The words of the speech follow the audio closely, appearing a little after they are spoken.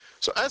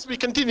So as we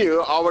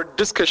continue our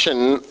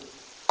discussion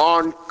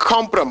on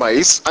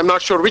compromise, I'm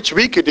not sure which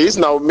week it is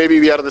now, maybe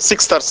we are the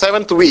 6th or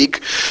 7th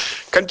week,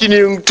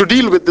 continuing to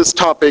deal with this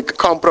topic,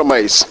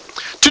 compromise.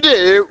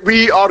 Today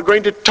we are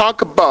going to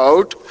talk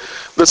about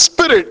the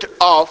spirit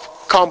of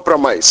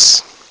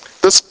compromise.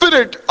 The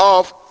spirit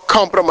of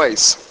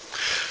compromise.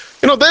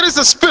 There is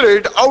a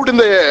spirit out in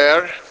the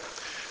air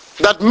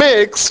that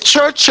makes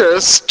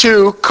churches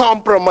to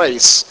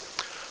compromise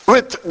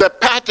with the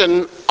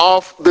pattern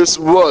of this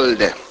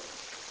world.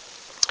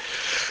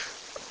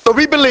 So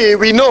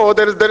we know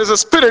there is a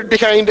spirit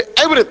behind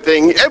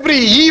everything, every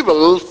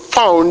evil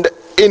found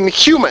in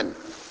human.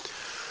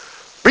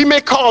 We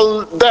may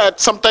call that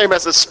sometimes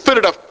as a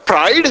spirit of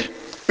pride.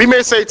 We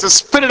may say it's a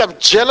spirit of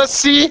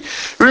jealousy.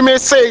 We may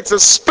say it's a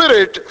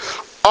spirit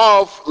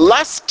of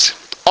lust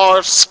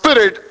or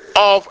spirit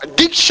of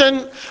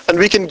addiction, and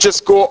we can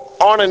just go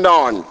on and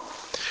on.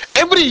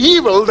 Every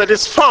evil that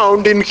is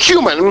found in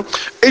human,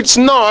 it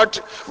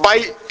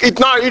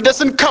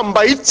doesn't come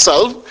by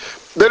itself.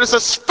 There is a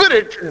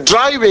spirit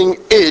driving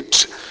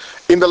it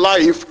in the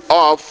life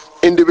of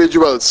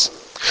individuals.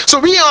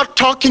 So we are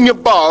talking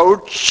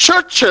about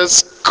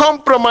churches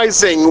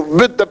compromising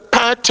with the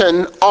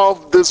pattern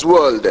of this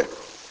world.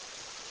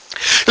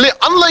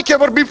 Unlike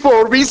ever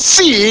before, we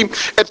see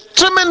a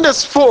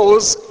tremendous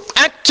force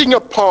acting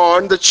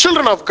upon the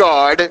children of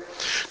God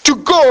to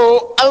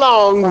go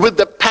along with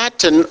the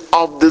pattern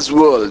of this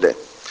world.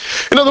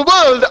 The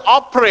world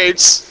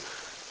operates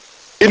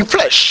in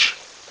flesh.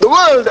 The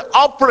world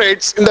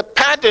operates in the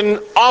pattern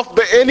of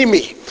the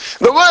enemy.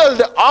 The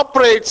world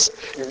operates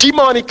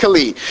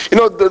demonically.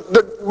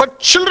 But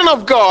children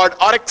of God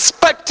are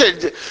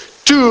expected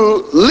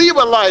to live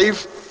a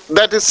life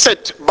that is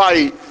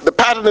the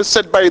pattern is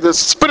set by the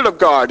Spirit of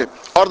God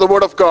or the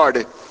Word of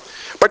God.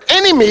 But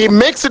enemy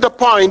makes it a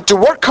point to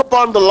work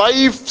upon the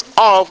life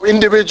of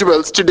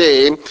individuals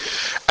today,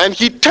 and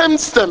he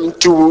tempts them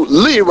to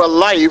live a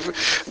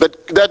life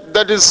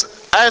that is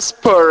as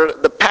per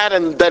the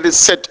pattern that is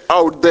set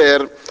out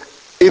there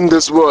in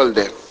this world.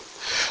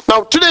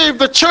 Now today, if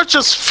the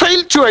churches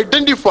fail to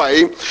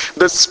identify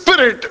the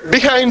spirit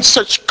behind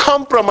such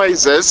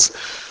compromises,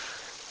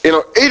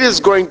 it is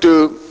going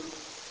to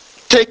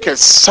take us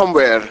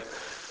somewhere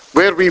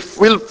where we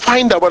will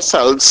find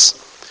ourselves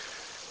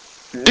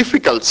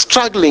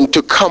struggling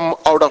to come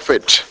out of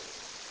it.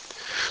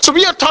 So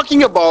we are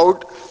talking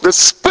about the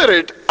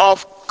spirit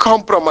of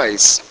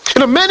compromise.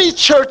 Many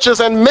churches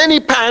and many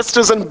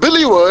pastors and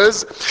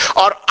believers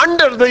are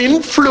under the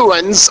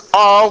influence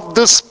of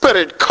the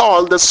spirit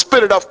called the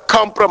spirit of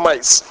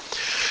compromise.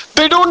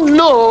 They don't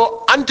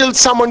know until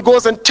someone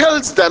goes and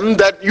tells them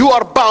that you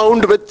are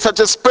bound with such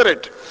a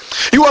spirit.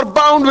 You are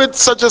bound with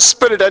such a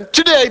spirit. And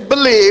today I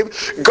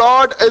believe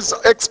God is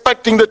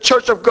expecting the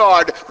church of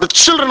God, the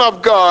children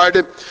of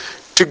God,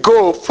 to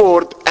go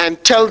forth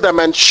and tell them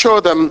and show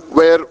them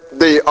where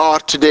they are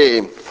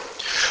today.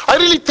 I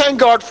really thank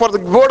God for the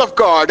Word of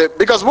God,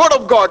 because Word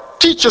of God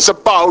teaches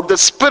about the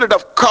spirit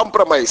of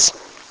compromise.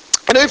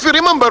 And if you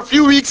remember a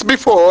few weeks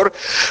before,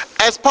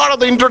 as part of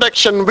the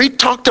introduction, we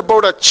talked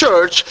about a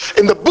church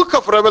in the book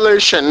of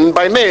Revelation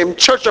by name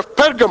Church of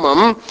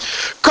Pergamum,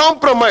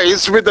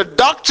 compromised with the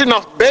doctrine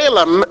of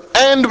Balaam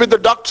and with the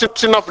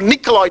doctrine of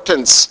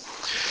Nicolaitans.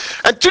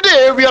 And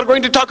today we are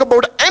going to talk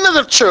about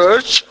another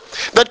church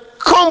that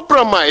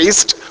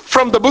compromised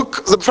from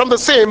the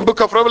same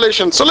book of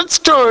Revelation. So let's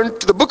turn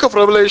to the book of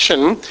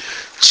Revelation,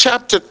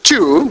 chapter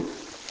 2.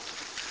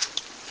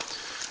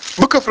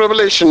 Book of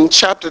Revelation,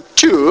 chapter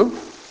 2,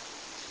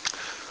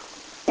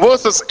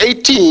 verses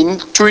 18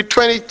 to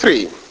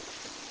 23.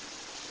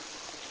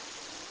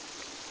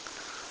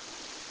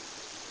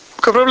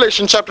 Book of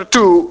Revelation, chapter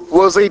 2,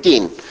 verse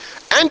 18.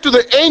 And to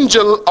the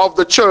angel of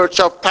the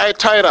church of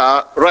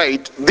Thyatira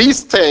write,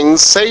 these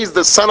things says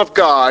the Son of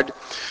God,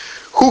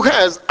 who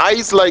has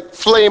eyes like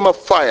flame of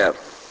fire,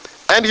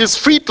 and his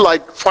feet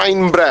like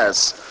fine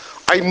brass.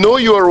 I know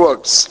your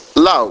works,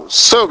 love,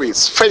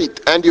 service, faith,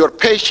 and your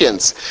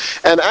patience.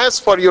 And as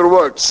for your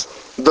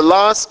works, the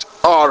last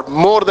are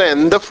more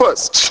than the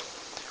first.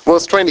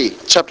 Verse 20,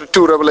 chapter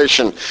 2,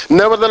 Revelation.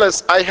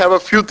 Nevertheless, I have a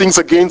few things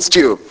against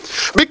you,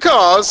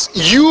 because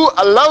you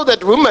allow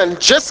that woman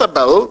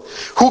Jezebel,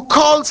 who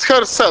calls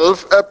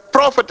herself a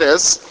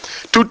prophetess,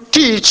 to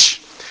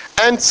teach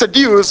and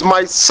seduce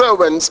my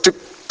servants to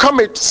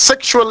commit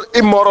sexual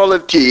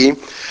immorality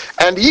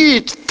and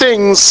eat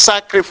things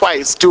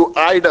sacrificed to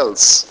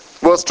idols.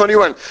 Verse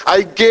 21,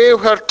 I gave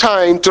her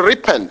time to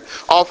repent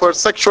of her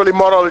sexual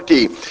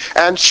immorality,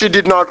 and she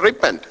did not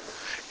repent.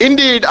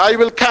 Indeed, I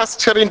will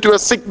cast her into a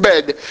sick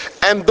bed,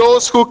 and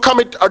those who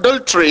commit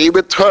adultery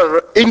with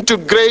her into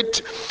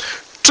great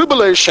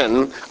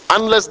tribulation,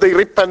 unless they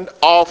repent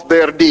of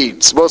their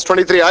deeds. Verse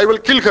 23, I will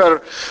kill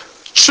her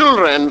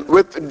children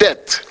with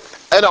death.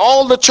 And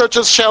all the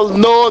churches shall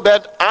know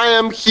that I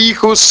am he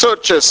who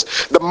searches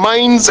the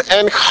minds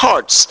and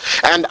hearts,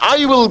 and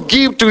I will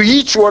give to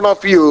each one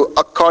of you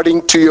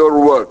according to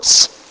your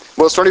works.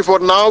 Verse 24,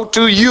 now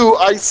to you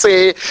I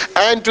say,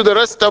 and to the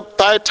rest of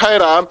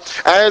Thyatira,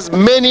 as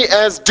many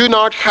as do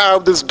not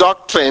have this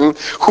doctrine,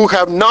 who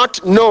have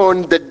not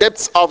known the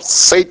depths of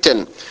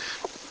Satan,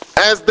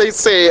 as they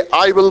say,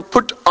 I will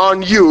put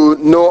on you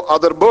no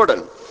other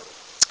burden,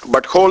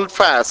 but hold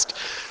fast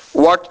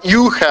what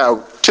you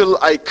have till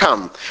I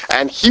come.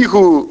 And he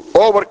who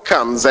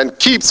overcomes and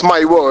keeps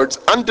my words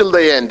until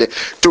the end,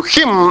 to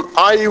him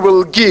I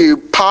will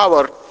give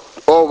power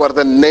over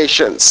the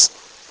nations.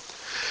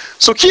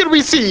 So here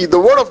we see the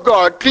word of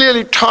God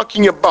clearly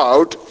talking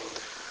about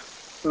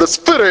the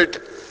spirit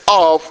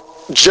of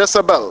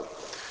Jezebel.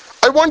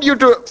 I want you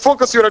to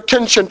focus your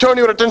attention, turn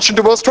your attention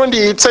to verse 20.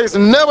 It says,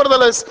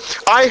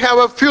 nevertheless, I have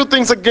a few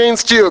things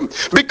against you,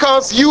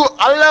 because you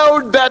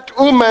allowed that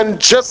woman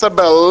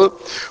Jezebel,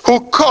 who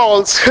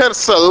calls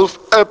herself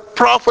a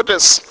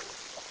prophetess.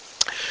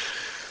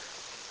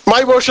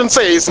 My version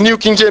says, New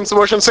King James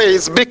Version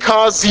says,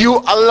 because you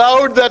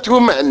allowed that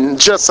woman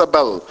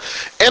Jezebel.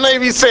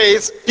 NIV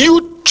says,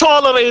 you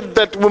tolerate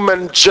that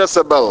woman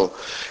Jezebel.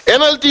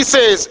 NLT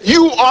says,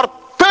 you are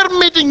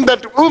permitting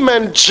that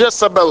woman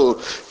Jezebel.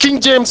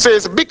 King James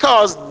says,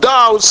 because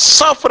thou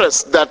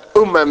sufferest that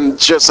woman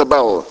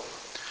Jezebel.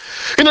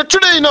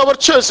 Today in our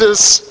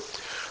churches,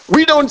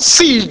 we don't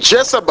see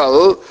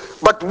Jezebel,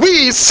 but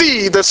we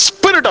see the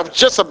spirit of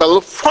Jezebel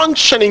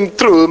functioning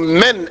through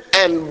men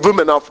and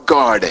women of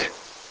God.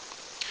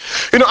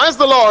 As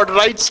the Lord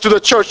writes to the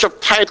church of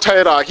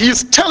Thyatira, he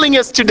is telling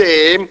us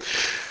today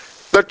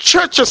the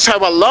churches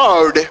have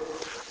allowed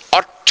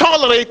or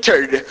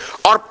tolerated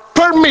or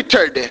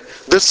permitted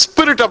the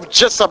spirit of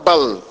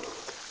Jezebel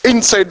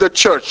inside the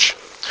church.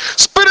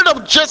 Spirit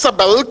of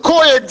Jezebel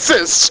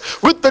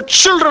coexists with the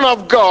children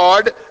of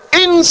God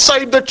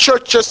inside the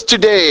churches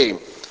today.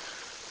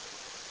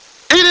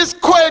 It is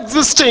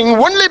coexisting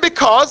only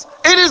because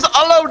it is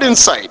allowed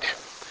inside.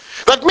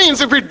 That means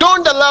if we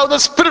don't allow the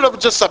spirit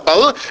of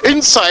Jezebel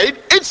inside,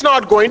 it's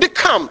not going to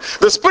come.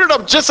 The spirit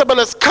of Jezebel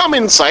has come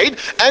inside,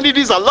 and it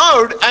is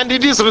allowed, and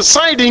it is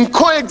residing,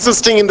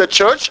 coexisting in the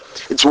church.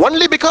 It's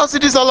only because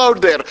it is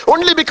allowed there,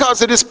 only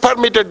because it is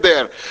permitted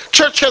there.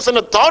 Church has an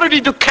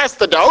authority to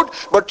cast it out,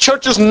 but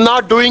church is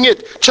not doing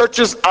it. Church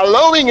is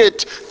allowing it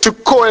to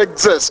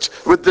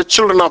coexist with the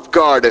children of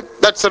God.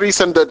 That's the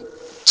reason that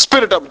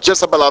spirit of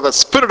Jezebel, or the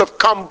spirit of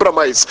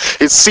compromise,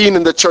 is seen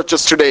in the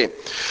churches today.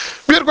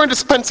 We are going to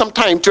spend some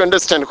time to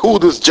understand who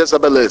this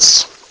Jezebel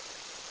is.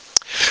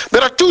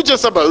 There are two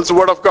Jezebels the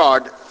Word of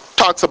God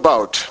talks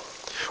about.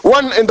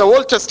 One in the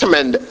Old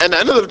Testament and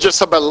another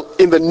Jezebel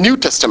in the New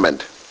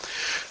Testament.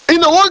 In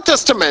the Old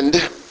Testament,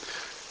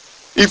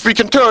 if we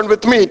can turn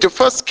with me to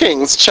 1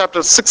 Kings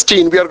chapter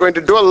 16, we are going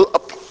to dwell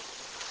up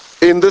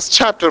in this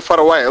chapter for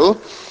a while.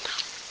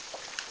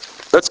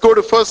 Let's go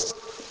to 1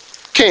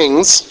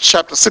 Kings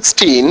chapter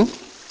 16.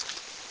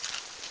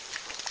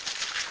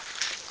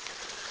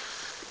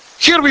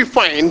 Here we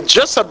find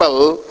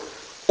Jezebel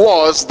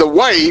was the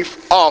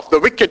wife of the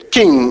wicked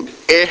king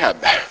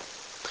Ahab.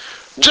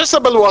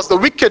 Jezebel was the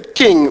wicked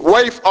king,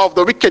 wife of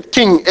the wicked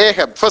king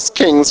Ahab. 1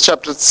 Kings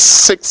chapter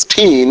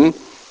 16.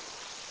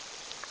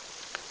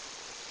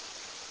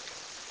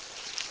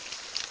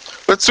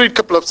 Let's read a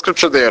couple of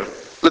scripture there.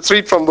 Let's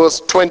read from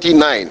verse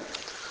 29.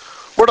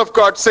 Word of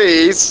God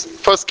says,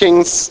 1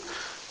 Kings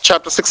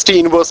chapter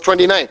 16, verse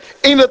 29.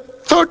 In the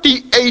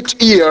 38th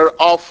year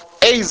of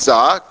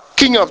Asa,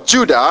 king of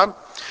Judah,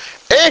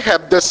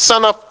 Ahab the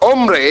son of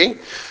Omri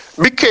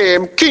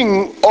became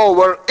king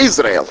over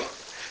Israel.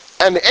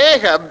 And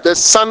Ahab the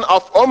son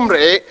of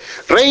Omri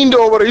reigned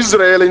over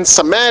Israel in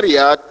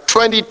Samaria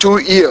 22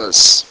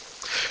 years.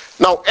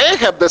 Now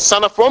Ahab the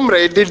son of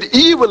Omri did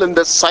evil in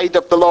the sight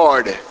of the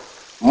Lord,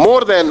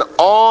 more than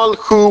all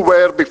who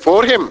were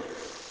before him.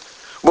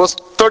 Verse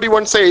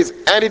 31 says,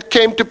 and it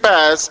came to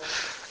pass,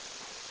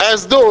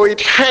 as though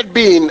it had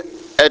been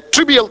a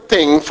trivial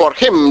thing for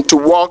him to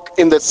walk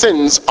in the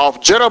sins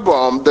of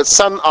Jeroboam the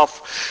son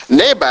of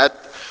Nebat,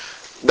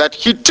 that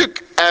he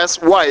took as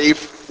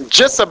wife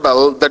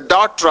Jezebel the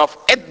daughter of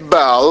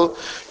Ethbaal,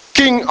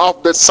 king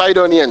of the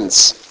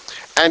Sidonians.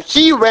 And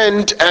he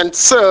went and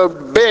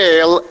served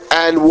Baal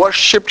and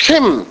worshipped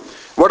him.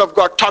 Word of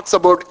God talks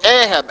about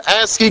Ahab.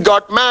 As he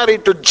got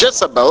married to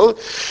Jezebel,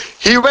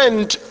 he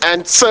went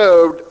and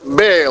served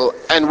Baal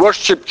and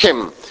worshipped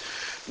him.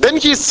 Then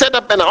he set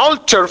up an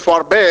altar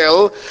for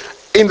Baal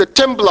in the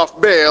temple of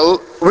Baal,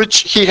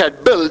 which he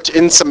had built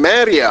in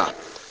Samaria.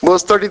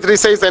 Verse 33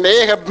 says, and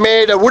Ahab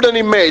made a wooden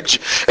image.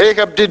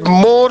 Ahab did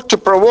more to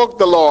provoke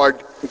the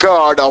Lord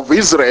God of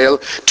Israel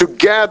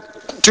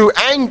to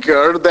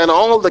anger than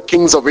all the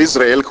kings of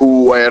Israel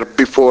who were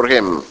before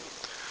him.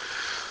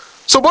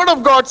 So word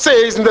of God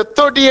says, in the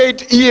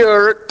 38th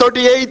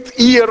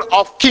year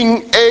of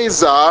King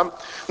Asa,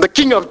 the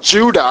king of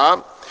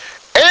Judah,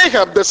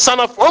 Ahab the son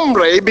of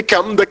Omri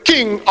became the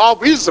king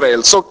of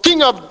Israel. So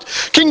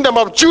kingdom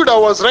of Judah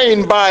was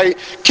reigned by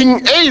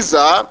King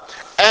Asa,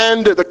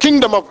 and the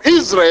kingdom of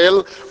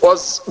Israel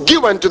was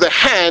given to the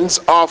hands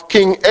of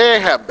King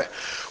Ahab.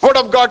 Word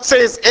of God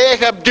says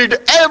Ahab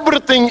did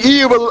everything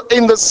evil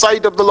in the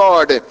sight of the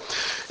Lord.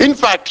 In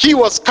fact, he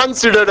was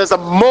considered as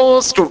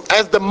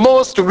the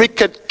most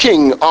wicked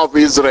king of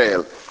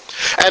Israel.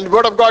 And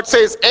word of God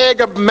says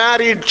Ahab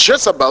married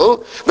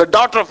Jezebel, the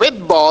daughter of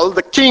Ethbaal,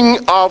 the king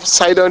of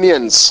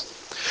Sidonians.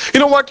 You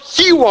know what?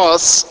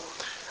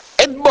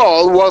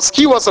 Ethbaal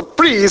was a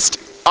priest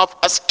of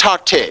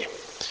Astarte.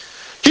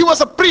 He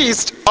was a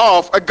priest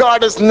of a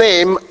goddess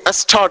named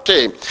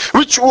Astarte,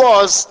 which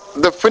was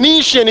the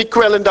Phoenician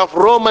equivalent of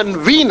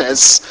Roman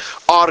Venus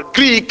or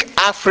Greek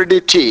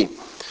Aphrodite,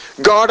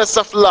 goddess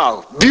of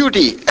love,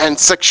 beauty, and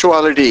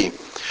sexuality.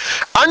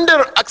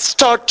 Under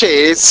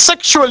Astarte,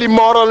 sexual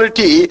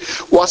immorality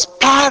was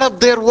part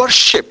of their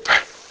worship.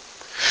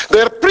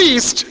 Their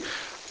priest,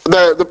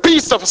 the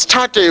priest of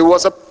Astarte,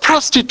 was a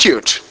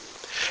prostitute.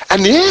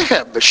 And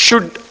Ahab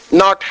should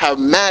not have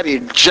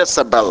married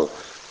Jezebel.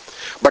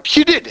 But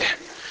he did.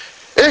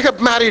 Ahab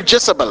married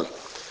Jezebel.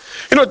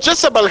 You know,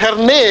 Jezebel, her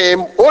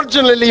name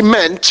originally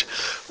meant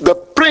the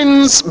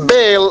Prince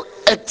Baal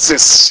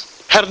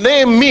exists. Her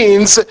name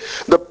means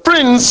the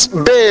Prince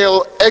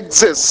Baal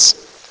exists.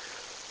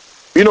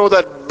 You know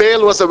that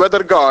Baal was a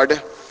weather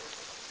god.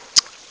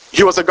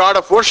 He was a god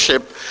of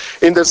worship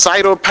in the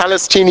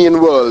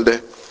Syro-Palestinian world.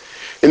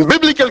 In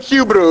biblical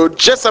Hebrew,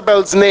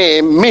 Jezebel's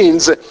name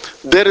means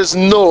there is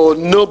no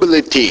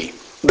nobility.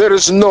 There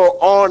is no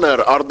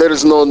honor, or there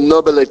is no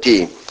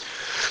nobility.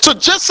 So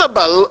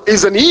Jezebel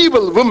is an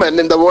evil woman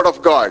in the word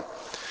of God.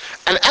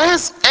 And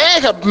as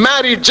Ahab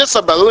married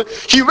Jezebel,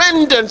 he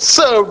went and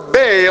served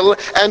Baal,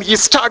 and he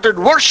started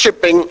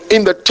worshiping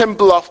in the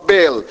temple of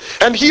Baal.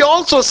 And he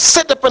also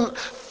set up an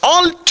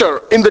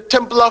altar in the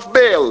temple of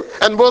Baal.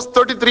 And verse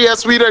 33,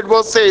 as we read,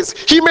 verse says,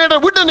 he made a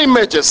wooden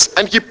images,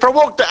 and he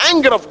provoked the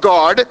anger of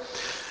God.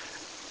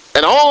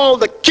 And all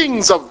the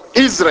kings of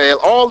Israel,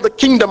 all the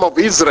kingdom of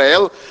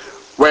Israel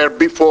were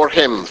before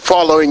him,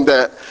 following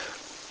the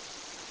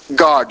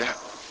God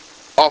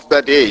of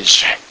that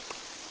age.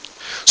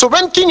 So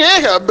when King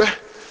Ahab,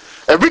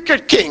 a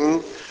wicked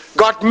king,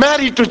 got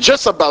married to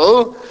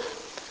Jezebel,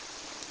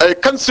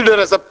 considered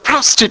as a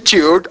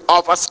prostitute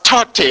of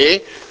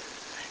Astarte,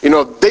 you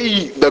know,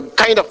 the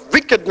kind of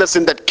wickedness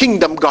in that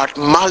kingdom got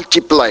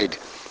multiplied.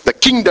 The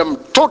kingdom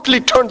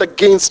totally turned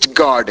against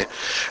God,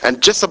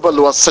 and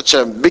Jezebel was such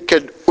a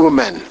wicked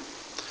woman.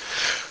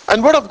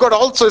 And word of God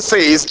also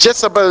says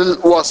Jezebel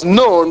was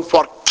known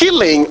for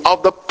killing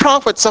of the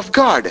prophets of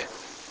God.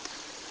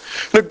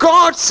 Now,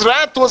 God's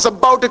wrath was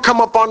about to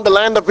come upon the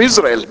land of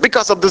Israel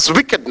because of this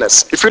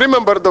wickedness. If you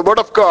remember, the word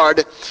of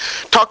God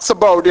talks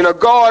about,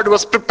 God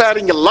was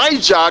preparing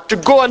Elijah to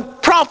go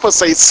and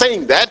prophesy,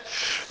 saying that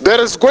there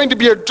is going to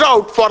be a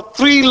drought for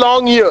 3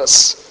 long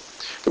years.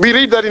 We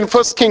read that in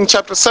 1 Kings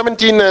chapter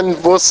 17 and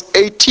verse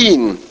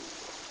 18.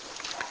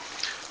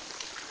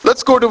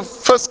 Let's go to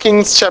 1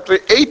 Kings chapter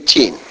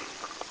 18.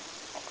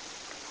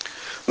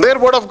 Their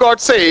word of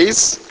God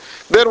says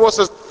there was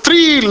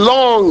 3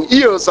 long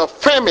years of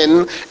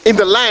famine in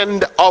the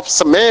land of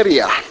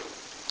Samaria.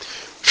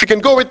 If you can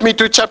go with me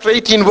to chapter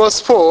 18 verse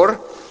 4,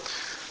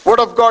 word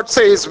of God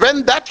says,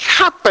 when that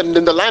happened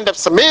in the land of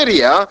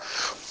Samaria,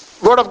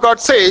 word of God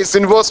says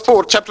in verse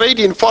 4, chapter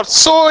 18, for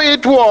so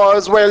it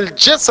was while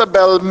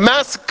Jezebel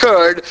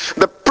massacred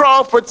the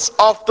prophets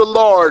of the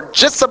Lord.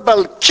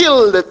 Jezebel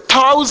killed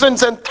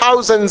thousands and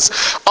thousands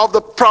of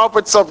the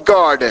prophets of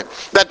God,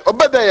 that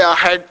Obadiah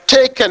had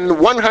taken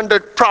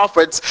 100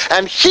 prophets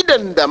and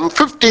hidden them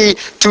 50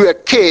 to a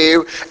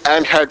cave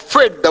and had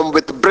fed them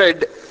with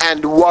bread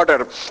and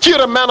water. Here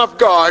a man of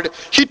God,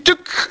 he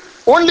took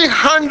only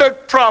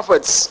 100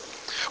 prophets.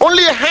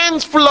 Only a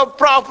handful of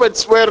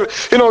prophets were,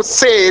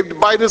 saved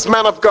by this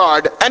man of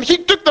God. And he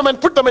took them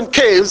and put them in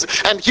caves,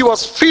 and he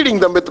was feeding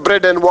them with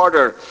bread and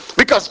water.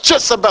 Because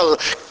Jezebel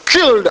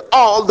killed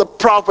all the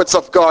prophets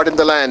of God in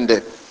the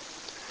land.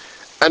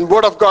 And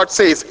word of God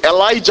says,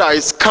 Elijah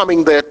is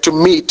coming there to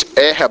meet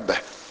Ahab.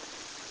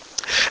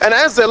 And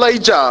as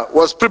Elijah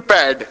was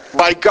prepared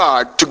by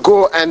God to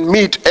go and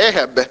meet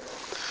Ahab,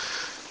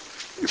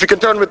 if you can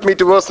turn with me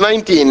to verse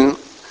 19,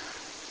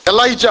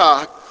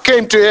 Elijah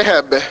came to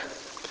Ahab,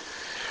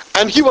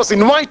 and he was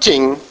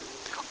inviting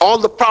all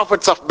the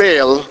prophets of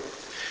Baal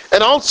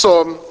and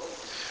also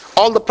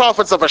all the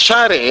prophets of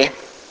Asherah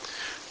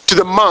to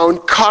the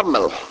Mount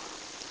Carmel.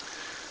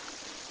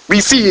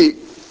 We see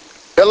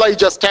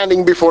Elijah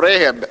standing before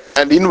Ahab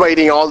and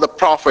inviting all the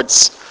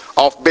prophets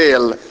of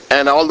Baal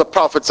and all the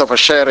prophets of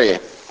Asherah.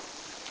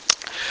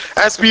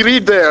 As we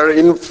read there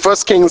in 1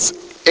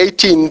 Kings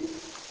 18,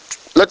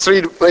 let's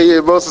read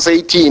verses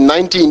 18,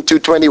 19 to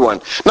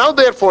 21. Now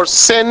therefore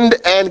send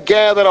and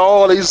gather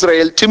all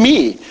Israel to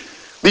me.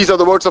 These are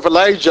the words of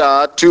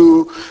Elijah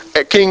to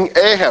King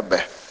Ahab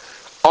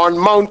on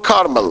Mount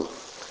Carmel.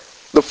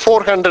 The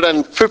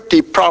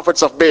 450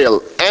 prophets of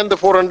Baal and the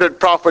 400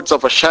 prophets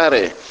of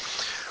Asherah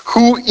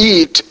who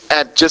eat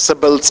at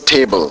Jezebel's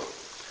table.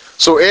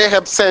 So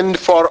Ahab sent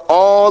for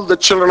all the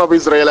children of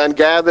Israel and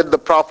gathered the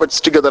prophets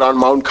together on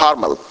Mount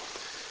Carmel.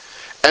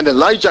 And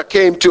Elijah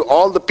came to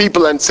all the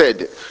people and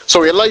said,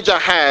 so Elijah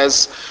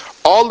has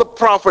all the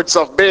prophets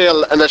of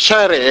Baal and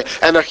Asherah,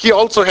 and he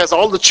also has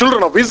all the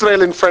children of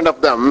Israel in front of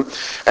them.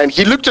 And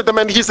he looked at them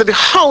and he said,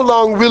 how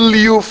long will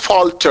you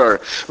falter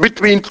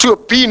between two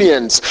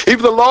opinions?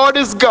 If the Lord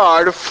is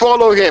God,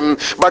 follow him.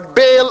 But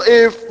Baal,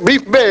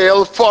 if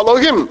Baal, follow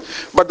him.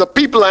 But the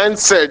people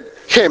answered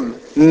him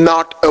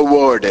not a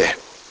word.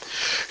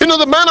 You know,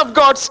 the man of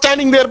God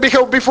standing there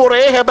before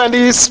Ahab, and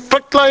he is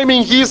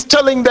proclaiming, he is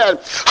telling them,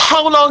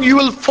 how long you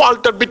will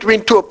falter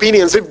between two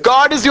opinions? If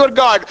God is your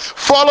God,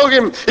 follow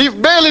him.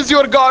 If Baal is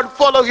your God,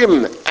 follow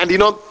him. And you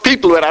know,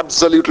 people were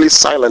absolutely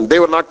silent. They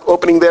were not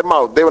opening their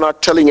mouth. They were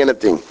not telling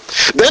anything.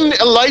 Then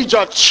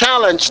Elijah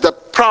challenged the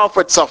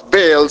prophets of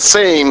Baal,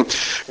 saying,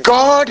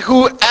 God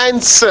who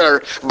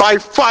answers by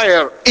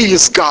fire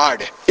is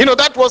God. You know,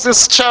 that was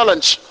his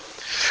challenge.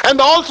 And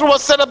the altar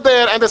was set up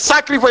there, and the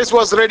sacrifice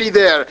was ready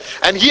there.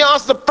 And he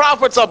asked the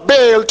prophets of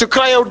Baal to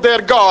cry out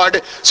their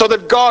God, so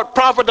that God,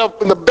 prophet of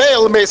the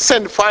Baal, may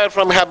send fire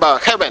from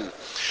heaven.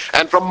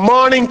 And from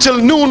morning till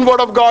noon,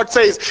 word of God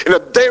says, you know,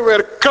 they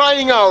were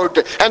crying out,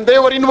 and they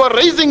were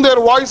raising their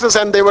voices,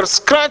 and they were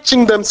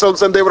scratching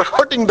themselves, and they were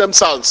hurting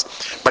themselves.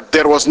 But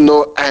there was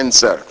no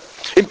answer.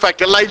 In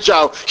fact,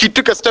 Elijah, he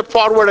took a step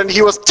forward and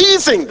he was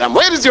teasing them.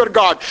 Where is your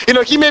God? You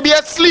know, he may be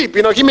asleep.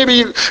 You know, he may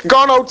be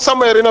gone out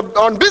somewhere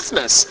on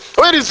business.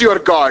 Where is your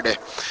God?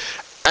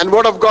 And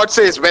word of God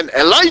says, when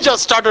Elijah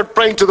started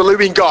praying to the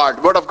living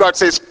God, word of God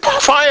says,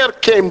 fire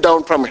came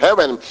down from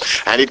heaven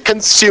and it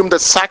consumed the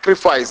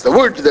sacrifice, the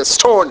wood, the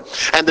stone,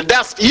 and the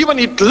dust. Even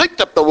it licked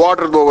up the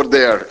water over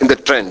there in the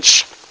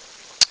trench.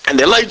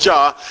 And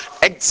Elijah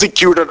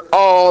executed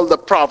all the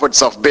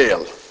prophets of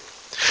Baal.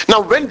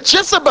 Now, when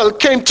Jezebel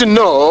came to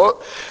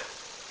know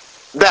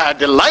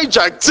that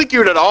Elijah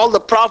executed all the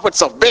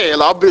prophets of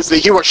Baal,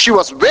 obviously she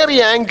was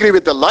very angry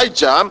with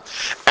Elijah,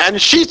 and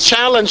she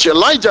challenged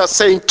Elijah,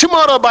 saying,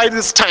 tomorrow by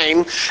this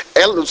time,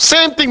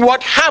 same thing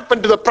what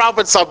happened to the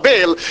prophets of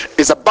Baal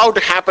is about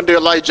to happen to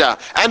Elijah.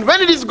 And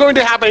when it is going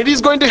to happen? It is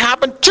going to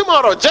happen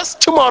tomorrow,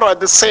 just tomorrow at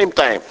the same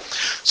time.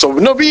 So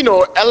we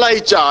know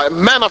Elijah, a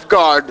man of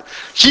God,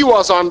 he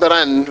was on the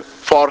run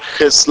for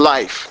his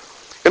life.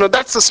 You know,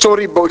 that's the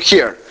story about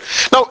here.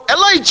 Now,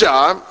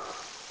 Elijah,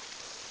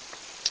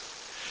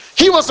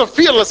 he was a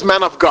fearless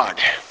man of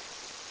God,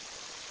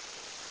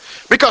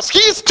 because he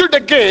stood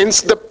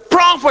against the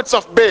prophets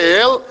of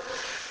Baal,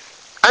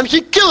 and he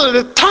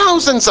killed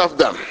thousands of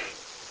them.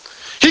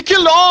 He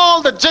killed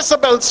all the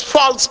Jezebel's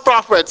false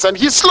prophets, and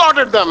he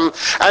slaughtered them,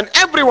 and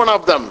every one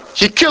of them.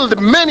 He killed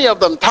many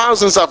of them,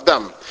 thousands of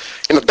them.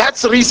 You know,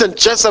 that's the reason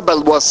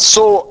Jezebel was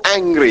so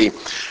angry,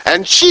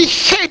 and she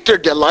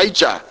hated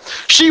Elijah.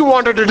 She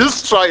wanted to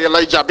destroy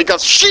Elijah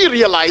because she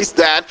realized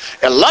that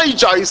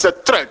Elijah is a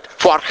threat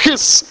for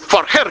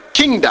her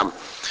kingdom.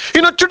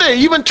 You know, today,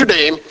 even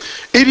today,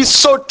 it is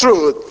so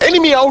true.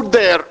 Enemy out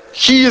there,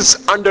 he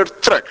is under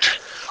threat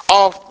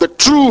of the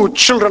true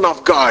children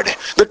of God,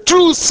 the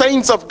true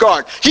saints of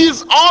God. They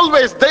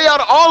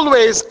are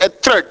always a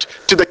threat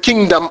to the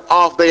kingdom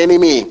of the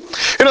enemy.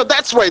 You know,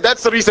 that's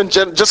the reason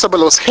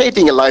Jezebel was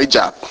hating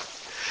Elijah.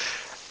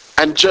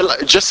 And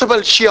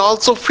Jezebel, she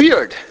also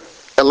feared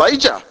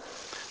Elijah.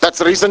 That's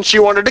the reason she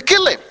wanted to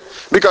kill him,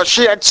 because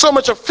she had so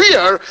much of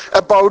fear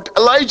about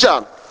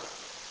Elijah.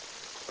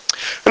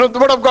 You know, the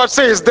word of God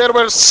says there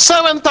were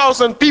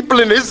 7,000 people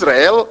in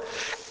Israel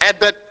at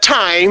that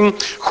time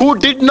who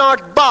did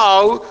not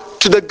bow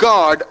to the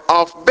God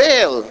of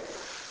Baal.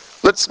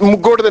 Let's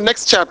go to the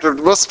next chapter,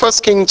 1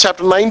 Kings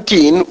chapter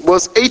 19,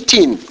 verse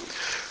 18.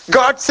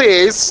 God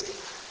says,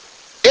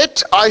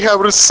 yet I have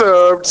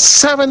reserved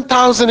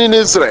 7,000 in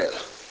Israel.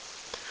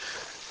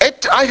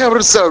 Yet I have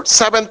reserved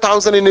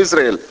 7,000 in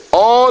Israel,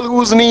 all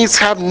whose knees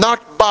have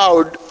not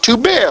bowed to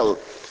Baal,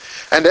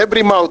 and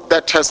every mouth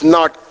that has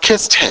not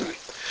kissed him.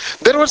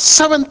 There were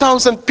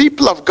 7,000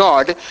 people of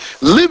God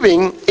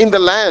living in the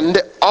land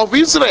of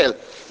Israel.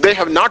 They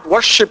have not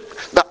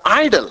worshipped the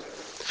idol.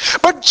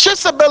 But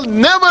Jezebel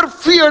never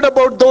feared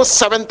about those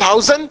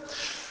 7,000,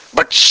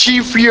 but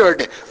she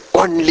feared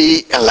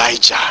only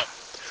Elijah.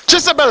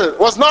 Jezebel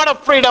was not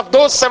afraid of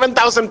those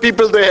 7,000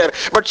 people there,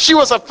 but she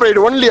was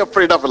only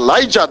afraid of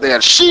Elijah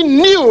there. She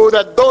knew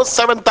that those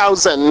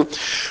 7,000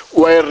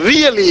 were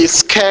really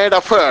scared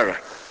of her.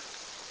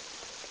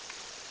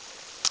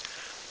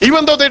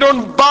 Even though they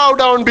don't bow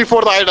down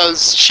before the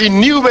idols, she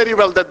knew very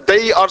well that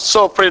they are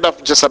so afraid of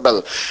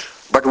Jezebel.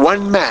 But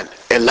one man,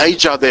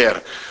 Elijah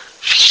there,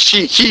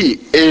 he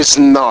is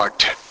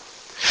not.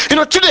 You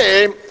know,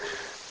 today,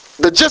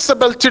 the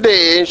Jezebel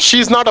today,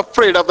 she's not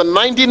afraid of the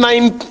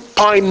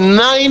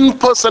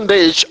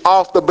 99.9%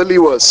 of the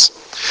believers.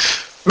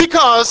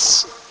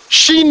 Because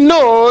she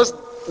knows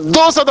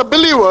those are the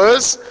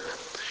believers,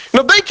 you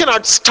know, they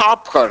cannot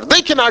stop her.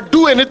 They cannot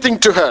do anything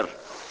to her.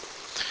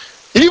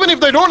 Even if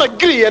they don't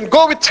agree and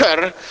go with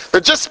her,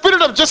 the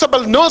spirit of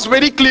Jezebel knows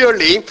very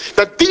clearly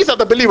that these are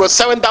the believers,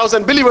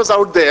 7,000 believers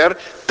out there,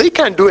 they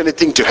can't do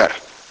anything to her.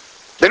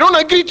 They don't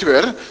agree to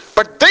her,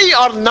 but they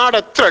are not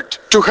a threat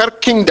to her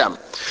kingdom.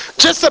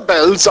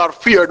 Jezebels are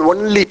feared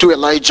only to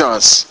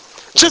Elijah's.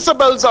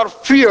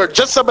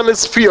 Jezebel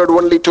is feared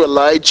only to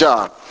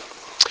Elijah.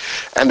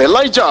 And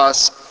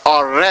Elijah's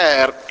are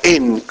rare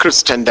in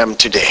Christendom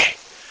today.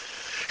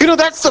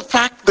 That's the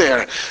fact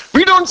there.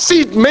 We don't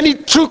see many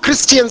true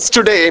Christians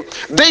today.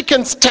 They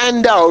can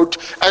stand out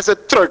as a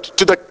threat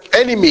to the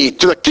enemy,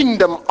 to the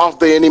kingdom of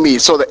the enemy.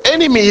 So the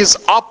enemy is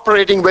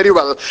operating very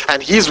well,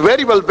 and he is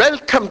very well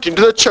welcomed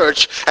into the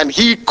church, and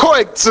he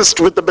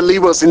coexists with the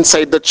believers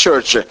inside the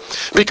church,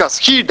 because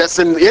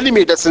the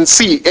enemy doesn't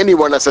see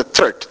anyone as a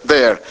threat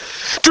there.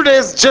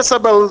 Today's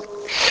Jezebel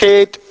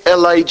hate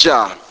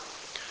Elijah.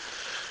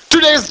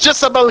 Today's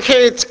Jezebel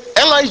hates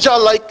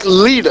Elijah-like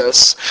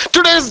leaders.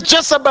 Today's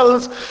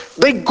Jezebels,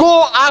 they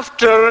go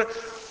after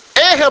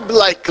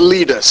Ahab-like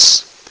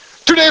leaders.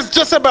 Today's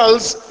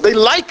Jezebels, they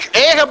like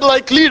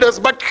Ahab-like leaders,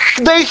 but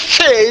they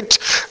hate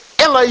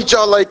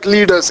Elijah-like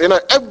leaders.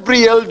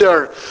 Every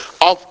elder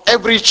of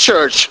every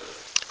church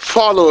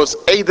follows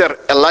either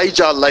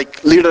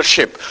Elijah-like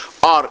leadership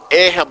or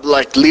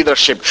Ahab-like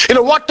leadership.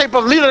 What type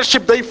of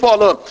leadership they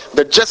follow,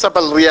 the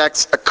Jezebel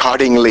reacts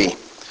accordingly.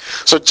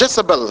 So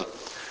Jezebel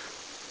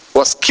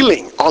was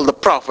killing all the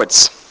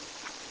prophets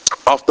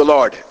of the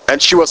Lord,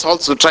 and she was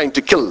also trying to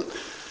kill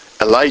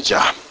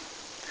Elijah.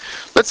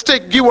 Let's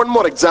give one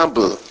more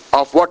example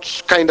of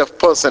what kind of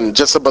person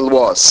Jezebel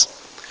was.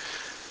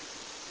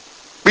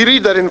 We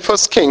read that in 1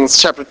 Kings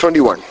chapter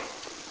 21.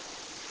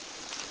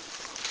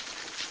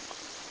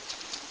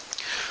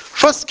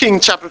 1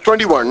 Kings chapter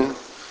 21,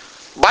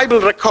 Bible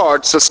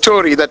records a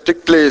story that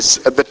took place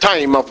at the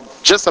time of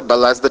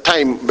Jezebel, as the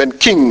time when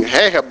King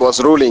Ahab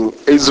was ruling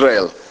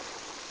Israel.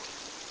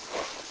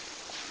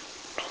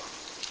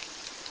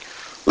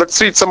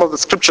 Let's read some of the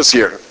scriptures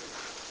here.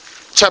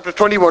 Chapter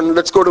 21,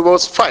 let's go to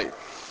verse 5.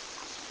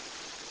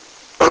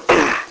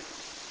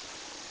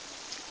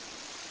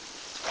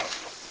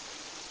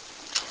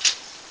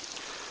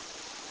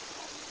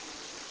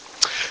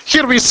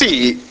 Here we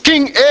see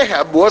King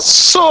Ahab was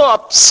so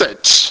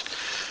upset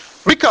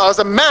because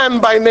a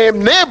man by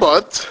name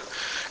Naboth,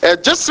 a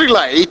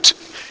Jezreelite,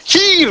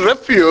 he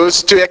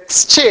refused to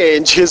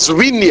exchange his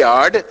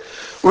vineyard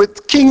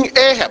with King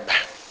Ahab.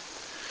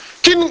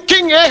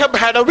 King Ahab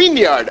had a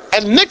vineyard,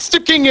 and next to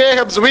King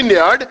Ahab's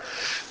vineyard,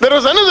 there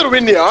was another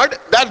vineyard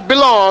that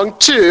belonged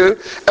to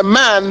a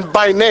man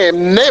by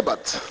name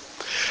Naboth.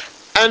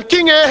 And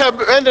King Ahab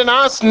went and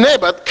asked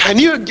Naboth, can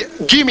you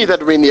give me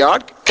that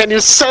vineyard? Can you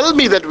sell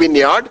me that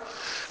vineyard?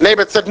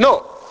 Naboth said,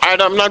 no,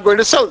 I'm not going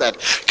to sell that.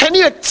 Can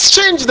you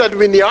exchange that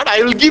vineyard?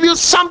 I will give you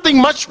something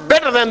much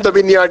better than the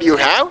vineyard you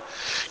have.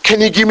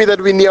 Can you give me that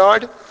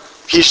vineyard?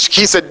 He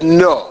said,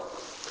 no.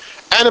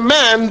 And a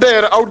man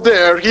out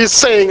there, he's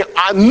saying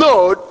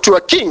no to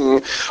a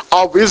king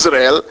of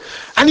Israel.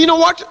 And you know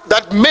what?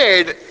 That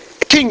made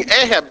King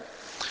Ahab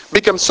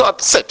become so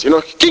upset.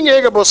 King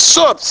Ahab was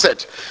so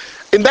upset.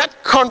 In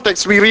that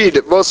context, we read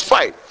verse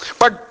 5.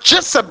 But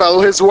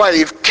Jezebel, his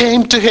wife,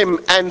 came to him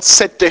and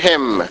said to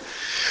him,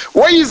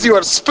 why is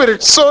your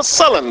spirit so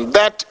sullen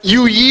that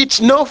you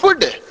eat no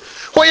food?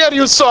 Why are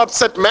you so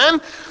upset,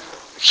 man?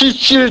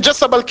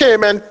 Jezebel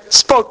came and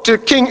spoke to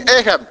King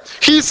Ahab.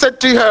 He said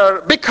to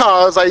her,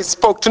 because I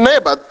spoke to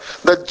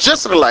Naboth, the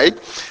Jezreelite,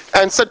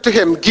 and said to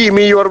him, give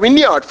me your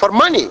vineyard for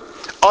money,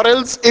 or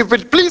else if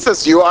it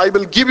pleases you, I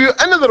will give you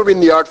another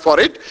vineyard for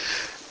it.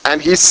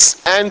 And he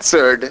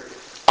answered,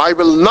 I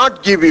will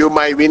not give you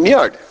my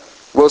vineyard.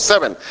 Verse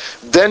 7.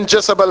 Then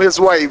Jezebel, his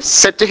wife,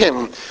 said to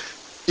him,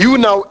 you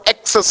now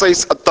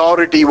exercise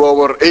authority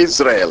over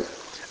Israel.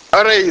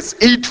 Arise,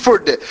 eat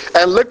food,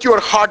 and let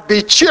your heart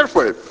be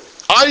cheerful.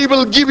 I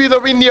will give you the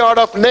vineyard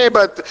of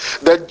Naboth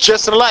the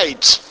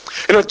Jezreelite.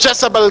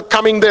 Jezebel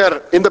coming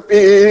there in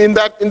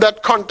that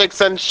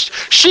context, and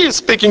she is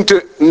speaking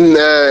to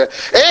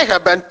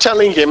Ahab and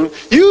telling him,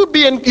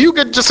 you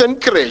get just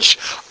encouraged.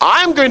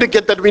 I'm going to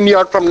get that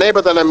vineyard from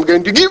Naboth and I'm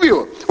going to give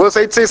you. Verse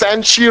 8 says,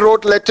 and she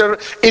wrote letter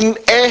in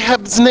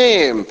Ahab's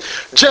name.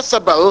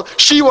 Jezebel,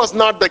 she was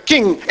not the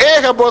king.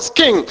 Ahab was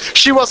king.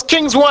 She was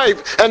king's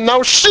wife, and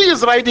now she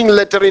is writing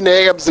letter in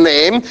Ahab's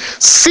name,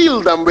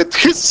 sealed them with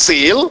his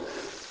seal.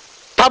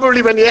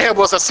 Probably when Ahab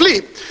was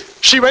asleep,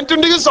 she went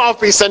into his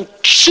office and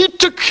she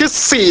took his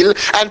seal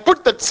and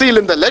put that seal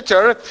in the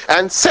letter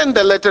and sent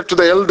the letter to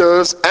the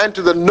elders and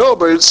to the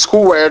nobles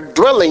who were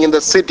dwelling in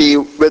the city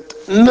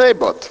with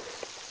Naboth.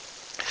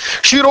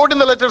 She wrote in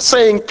the letter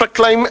saying,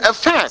 proclaim a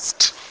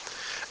fast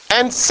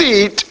and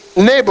seat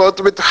Naboth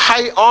with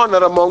high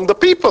honor among the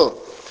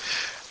people,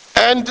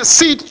 and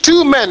seat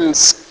 2 men,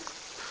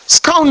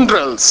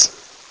 scoundrels,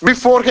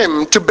 before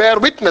him to bear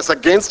witness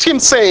against him,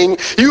 saying,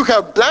 you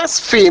have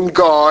blasphemed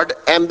God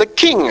and the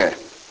king.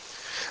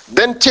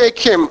 Then take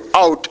him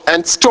out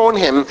and stone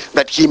him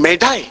that he may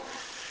die.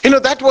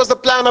 That was the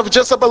plan of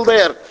Jezebel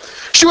there.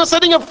 She was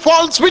setting up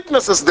false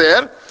witnesses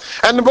there.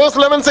 And verse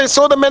 11 says,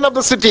 so the men of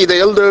the city, the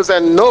elders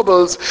and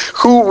nobles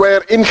who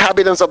were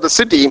inhabitants of the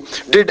city,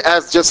 did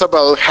as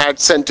Jezebel had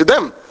sent to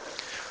them.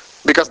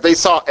 because they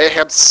saw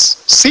Ahab's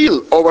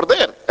seal over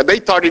there. And they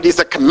thought it is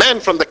a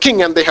command from the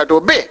king and they had to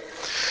obey.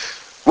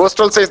 Verse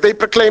 12 says, they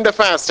proclaimed a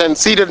fast and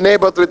seated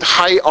Naboth with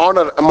high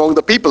honor among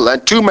the people.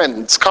 And two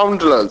men,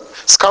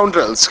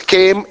 scoundrels,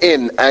 came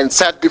in and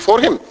sat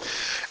before him.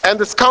 And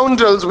the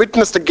scoundrels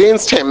witnessed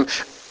against him,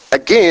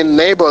 against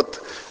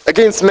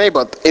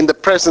Naboth in the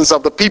presence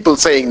of the people,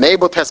 saying,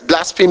 Naboth has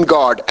blasphemed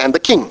God and the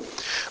king.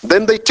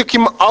 Then they took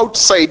him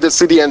outside the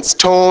city and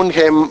stoned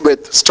him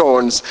with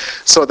stones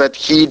so that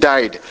he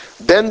died.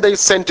 Then they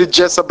sent to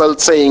Jezebel,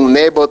 saying,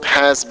 Naboth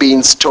has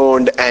been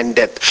stoned and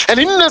dead. An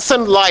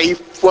innocent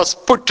life was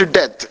put to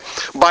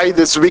death by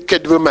this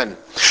wicked woman.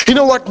 You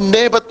know what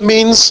Naboth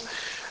means?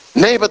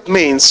 Naboth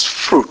means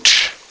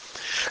fruit.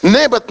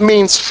 Naboth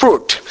means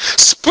fruit.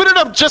 Spirit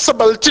of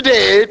Jezebel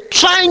today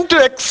trying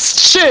to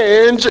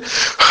exchange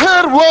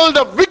her world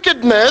of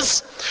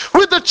wickedness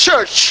with the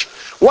church.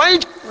 Why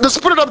the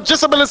spirit of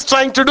Jezebel is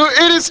trying to do?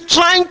 It is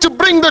trying to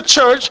bring the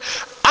church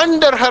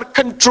under her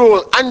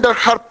control, under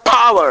her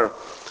power.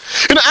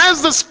 You know,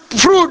 as this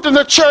fruit in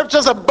the church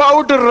is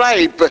about to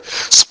ripe,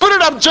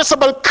 spirit of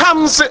Jezebel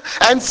comes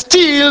and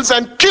steals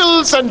and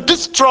kills and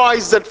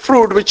destroys that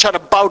fruit which are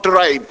about to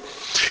ripe.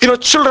 You know,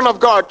 children of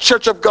God,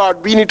 church of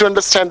God, we need to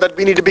understand that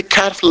we need to be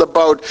careful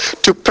about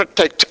to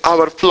protect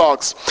our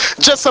flocks.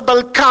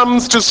 Jezebel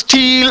comes to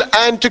steal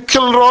and to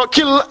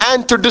kill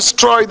and to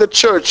destroy the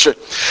church.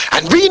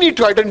 And we need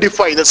to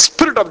identify the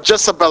spirit of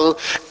Jezebel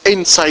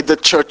inside the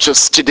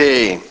churches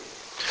today.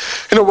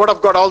 You know, Word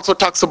of God also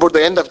talks about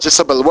the end of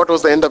Jezebel. What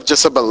was the end of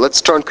Jezebel?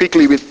 Let's turn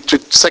quickly to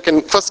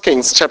 1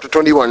 Kings chapter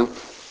 21,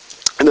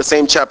 in the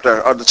same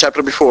chapter, or the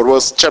chapter before,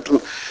 was chapter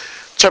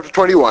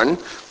 21.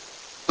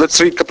 Let's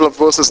read a couple of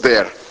verses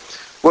there.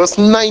 Verse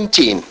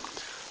 19.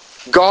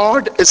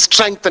 God is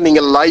strengthening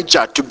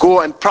Elijah to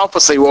go and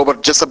prophesy over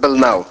Jezebel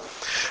now.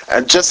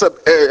 And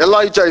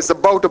Elijah is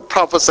about to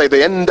prophesy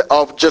the end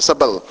of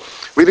Jezebel.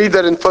 We read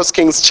that in 1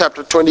 Kings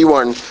chapter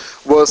 21,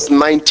 verse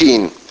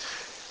 19.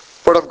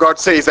 Word of God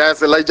says,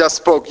 as Elijah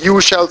spoke,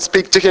 you shall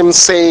speak to him,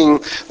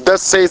 saying,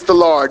 thus says the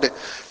Lord,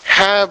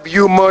 have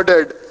you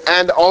murdered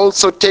and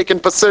also taken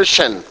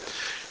possession?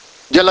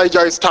 Elijah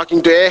is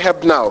talking to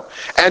Ahab now.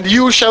 And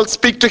you shall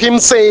speak to him,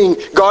 saying,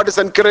 God is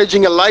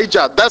encouraging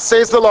Elijah, thus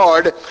says the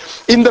Lord,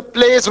 in the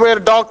place where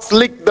dogs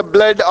lick the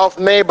blood of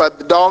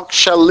Naboth, dogs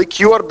shall lick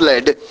your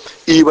blood,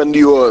 even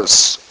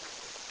yours.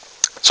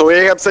 So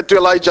Ahab said to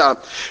Elijah,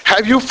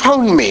 have you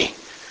found me,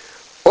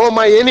 O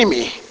my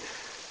enemy?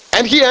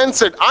 And he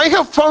answered, I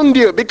have found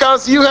you,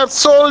 because you have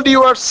sold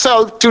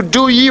yourself to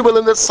do evil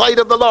in the sight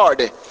of the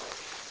Lord.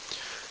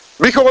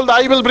 Behold,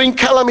 I will bring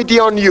calamity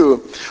on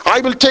you. I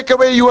will take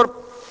away your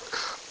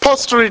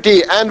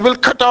posterity and will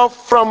cut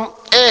off from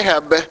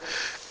Ahab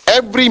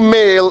every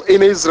male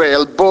in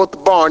Israel,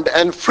 both bond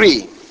and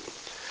free.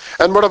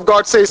 And Word of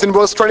God says in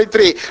verse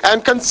 23,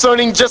 and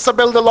concerning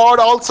Jezebel the Lord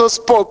also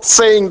spoke,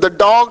 saying, the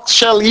dogs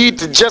shall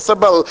eat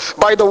Jezebel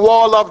by the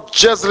wall of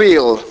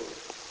Jezreel.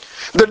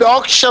 The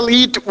dog shall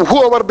eat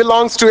whoever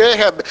belongs to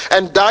Ahab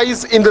and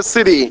dies in the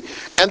city,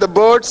 and the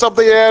birds of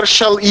the air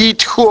shall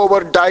eat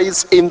whoever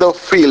dies in the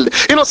field.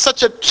 You know,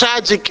 such a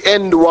tragic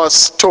end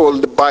was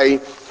told by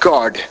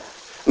God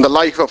in the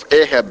life of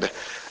Ahab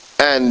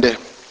and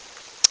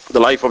the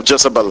life of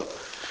Jezebel.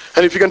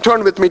 And if you can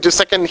turn with me to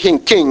 2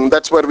 Kings,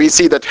 that's where we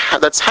see that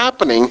that's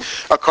happening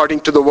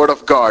according to the Word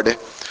of God.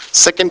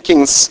 2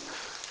 Kings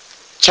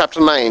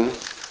chapter 9.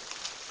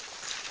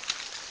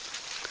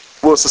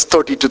 Verses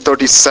 30 to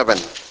 37.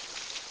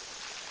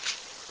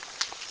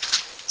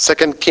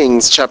 2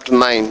 Kings chapter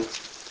 9,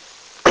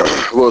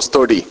 verse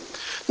 30.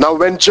 Now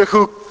when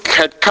Jehu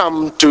had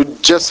come to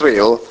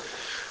Jezreel,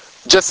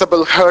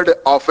 Jezebel heard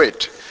of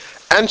it,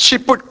 and she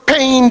put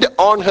paint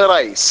on her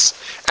eyes,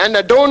 and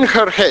adorned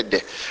her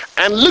head,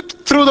 and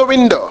looked through the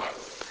window.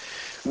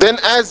 Then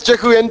as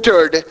Jehu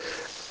entered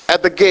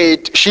at the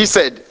gate, she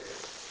said,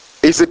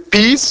 is it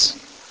peace?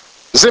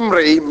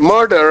 Zimri,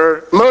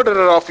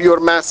 murderer of your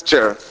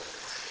master.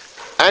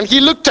 And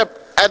he looked up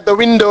at the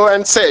window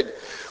and said,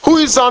 who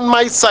is on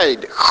my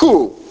side?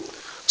 Who?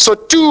 So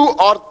 2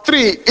 or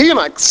 3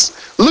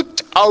 eunuchs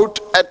looked out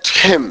at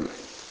him.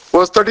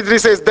 Verse 33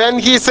 says, then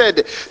he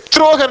said,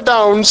 throw her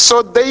down.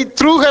 So they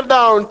threw her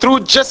down, threw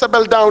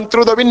Jezebel down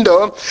through the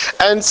window,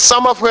 and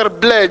some of her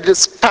blood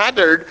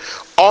spattered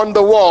on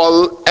the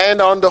wall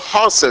and on the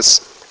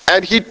horses,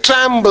 and he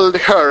trampled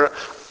her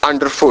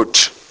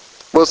underfoot.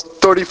 Verse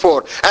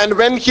 34, and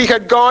when he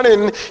had gone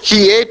in,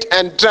 he ate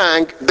and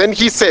drank. Then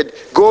he said,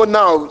 go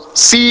now,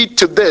 see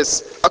to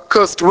this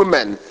accursed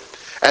woman,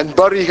 and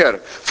bury her,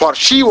 for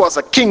she was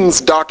a king's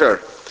daughter.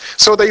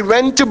 So they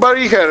went to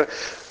bury her,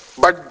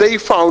 but they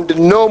found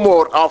no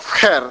more of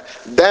her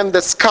than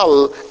the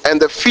skull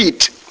and the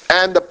feet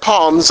and the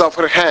palms of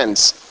her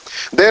hands.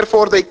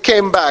 Therefore they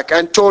came back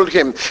and told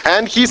him,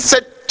 and he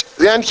said,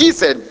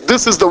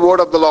 this is the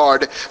word of the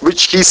Lord,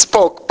 which he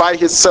spoke by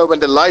his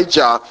servant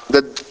Elijah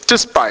the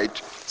Tishbite,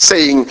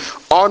 saying,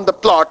 on the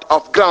plot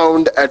of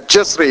ground at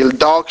Jezreel,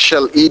 dogs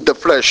shall eat the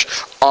flesh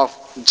of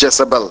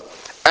Jezebel.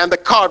 and the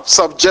corpse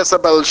of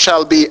Jezebel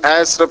shall be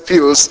as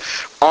refuse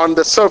on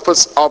the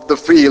surface of the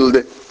field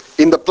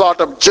in the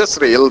plot of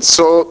Jezreel,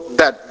 so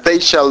that they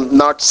shall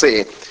not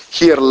say,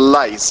 here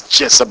lies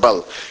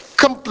Jezebel,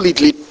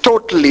 completely,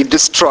 totally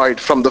destroyed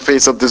from the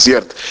face of this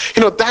earth.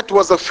 That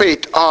was the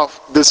fate of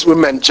this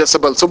woman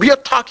Jezebel. So we are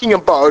talking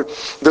about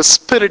the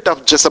spirit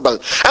of Jezebel.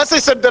 As I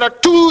said, there are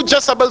two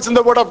Jezebels in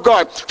the word of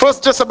God.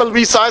 First Jezebel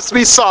as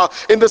we saw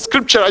in the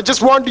scripture. I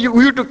just want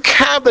you to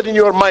have that in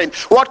your mind,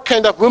 what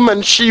kind of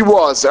woman she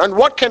was and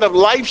what kind of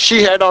life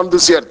she had on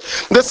this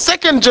earth. The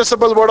second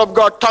Jezebel word of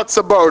God talks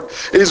about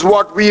is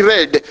what we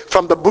read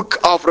from the book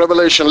of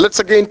Revelation. Let's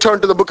again turn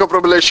to the book of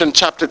Revelation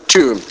chapter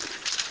 2.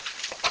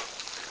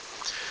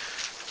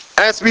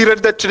 As we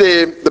read that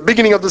today, the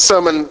beginning of the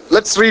sermon,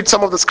 let's read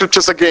some of the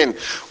scriptures again.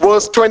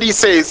 Verse 20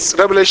 says,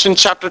 Revelation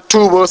chapter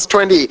 2, verse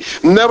 20,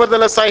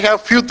 nevertheless I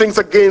have few things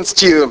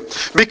against you,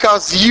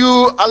 because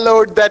you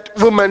allowed that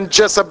woman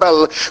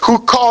Jezebel, who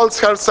calls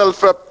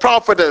herself a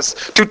prophetess,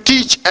 to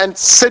teach and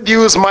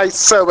seduce my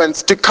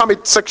servants to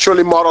commit sexual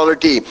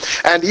immorality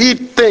and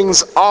eat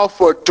things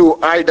offered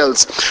to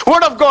idols.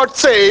 Word of God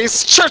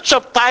says, Church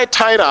of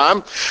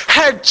Thyatira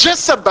had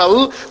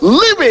Jezebel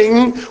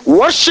living,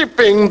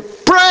 worshipping,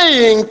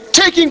 praying,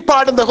 taking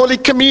part in the Holy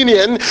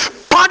Communion,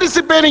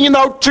 participating in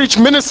outreach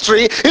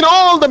ministry, in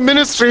all the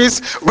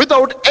ministries,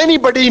 without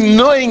anybody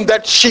knowing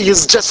that she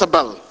is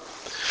Jezebel.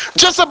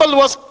 Jezebel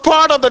was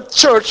part of the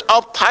church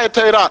of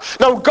Thyatira.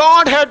 Now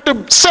God had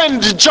to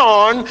send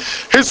John,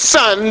 his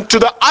son, to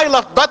the Isle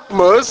of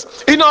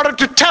Patmos in order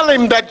to tell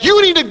him that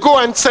you need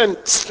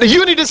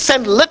to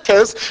send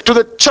letters to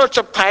the church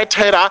of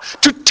Thyatira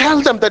to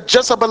tell them that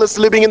Jezebel is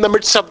living in the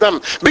midst of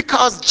them,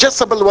 because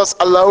Jezebel was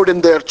allowed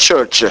in their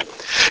church.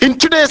 In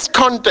today's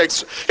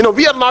context,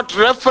 we are not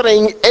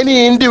referring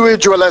any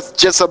individual as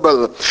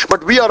Jezebel,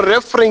 but we are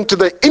referring to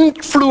the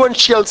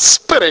influential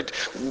spirit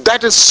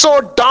that is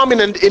so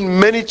dominant in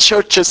many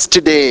churches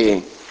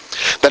today,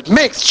 that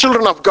makes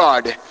children of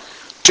God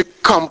to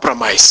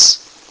compromise.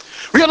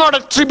 We are not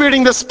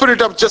attributing the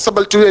spirit of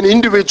Jezebel to an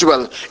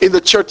individual in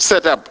the church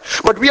setup,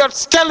 but we are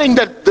telling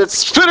that the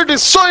spirit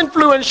is so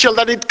influential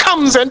that it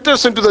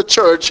enters into the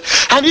church,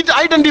 and it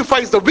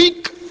identifies the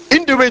weak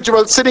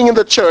individual sitting in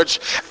the church,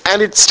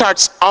 and it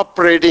starts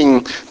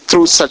operating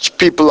through such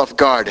people of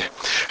God.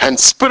 And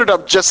spirit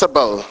of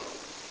Jezebel,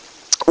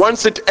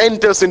 once it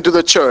enters into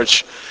the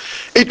church,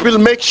 it will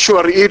make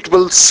sure it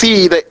will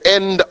see the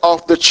end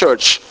of the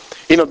church.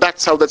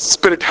 That's how the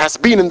spirit has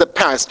been in the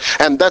past,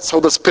 and that's how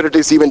the spirit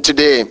is even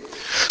today.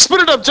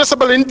 Spirit of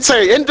Jezebel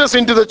enters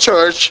into the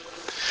church,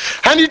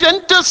 and it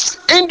enters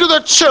into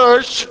the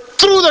church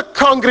through the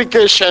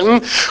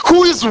congregation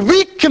who is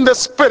weak in the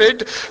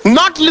spirit,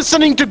 not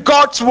listening to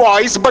God's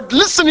voice, but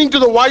listening to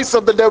the voice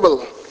of the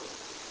devil.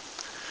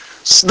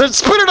 The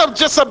spirit of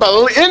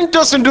Jezebel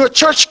enters into a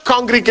church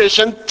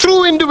congregation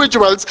through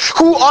individuals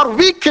who are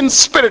weak in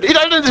spirit. It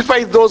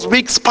identifies those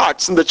weak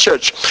spots in the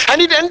church, and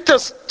it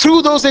enters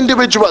through those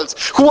individuals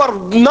who are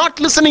not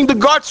listening to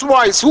God's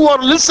voice, who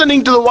are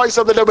listening to the voice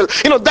of the devil.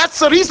 That's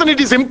the reason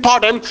it is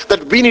important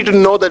that we need to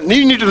know that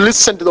we need to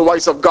listen to the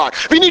voice of God.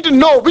 We need to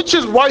know which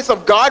is voice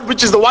of God,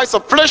 which is the voice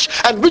of flesh,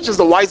 and which is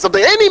the voice of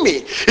the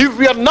enemy. If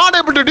we are not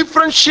able to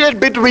differentiate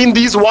between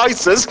these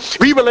voices,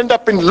 we will end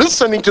up in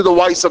listening to the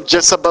voice of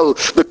Jezebel,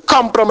 the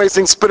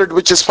compromising spirit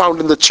which is found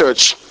in the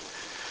church.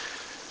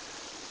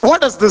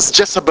 What does this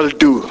Jezebel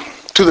do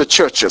to the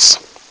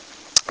churches?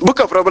 Book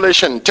of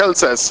Revelation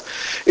tells us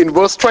in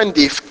verse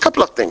 20 a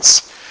couple of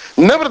things.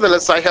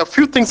 Nevertheless, I have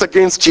few things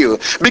against you,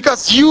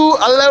 because you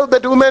allow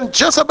that woman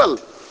Jezebel,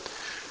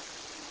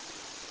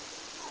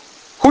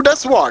 who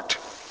does what?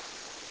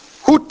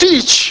 Who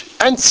teach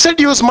and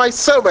seduce my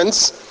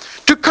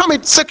servants to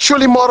commit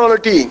sexual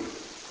immorality.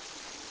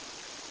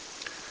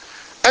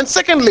 And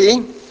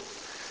secondly,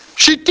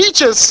 she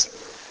teaches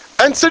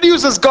and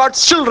seduces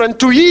God's children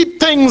to eat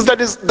things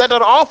that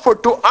are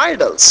offered to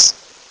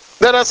idols,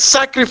 that are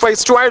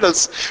sacrificed to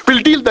idols.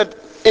 We'll deal that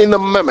in a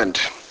moment.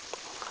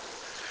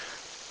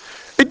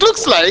 It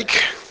looks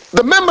like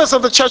the members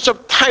of the church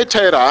of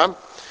Thyatira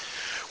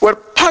were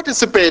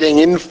participating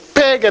in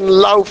pagan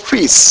love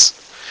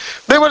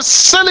feasts. They were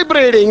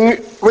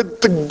celebrating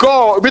with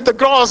the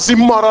gross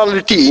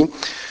immorality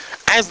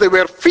as they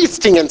were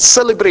feasting and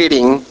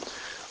celebrating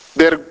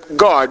their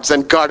gods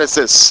and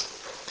goddesses.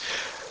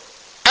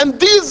 And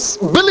these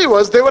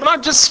believers, they were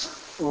not just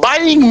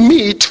buying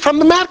meat from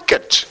the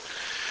market.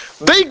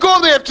 They go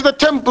there to the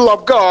temple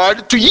of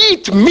God to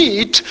eat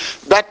meat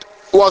that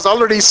was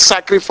already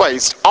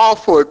sacrificed,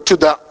 offered to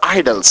the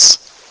idols.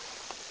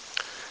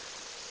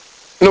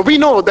 We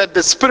know that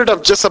the spirit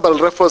of Jezebel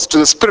refers to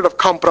the spirit of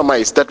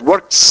compromise that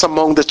works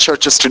among the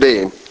churches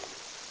today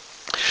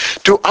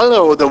to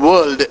allow the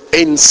world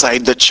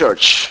inside the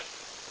church.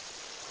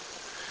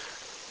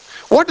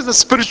 What is the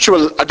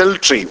spiritual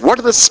adultery? What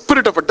is the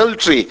spirit of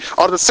adultery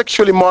or the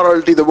sexual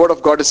immorality the Word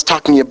of God is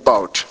talking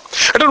about?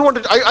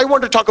 I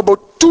want to talk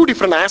about two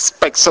different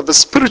aspects of the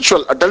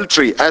spiritual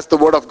adultery as the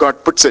Word of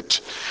God puts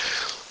it.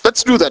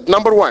 Let's do that.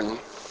 Number one,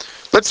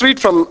 Let's read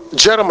from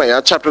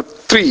Jeremiah chapter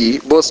 3,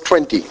 verse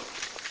 20.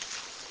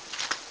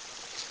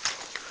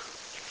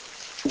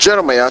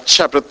 Jeremiah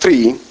chapter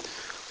 3,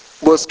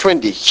 verse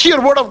 20.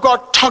 Here word of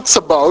God talks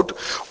about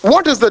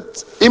what is the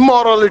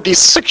immorality,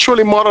 sexual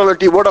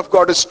immorality word of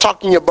God is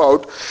talking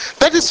about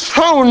that is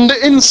found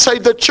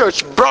inside the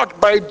church, brought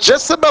by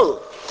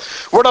Jezebel.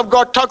 Word of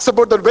God talks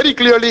about that very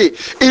clearly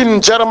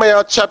in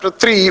Jeremiah chapter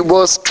 3,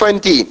 verse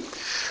 20.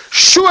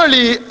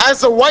 Surely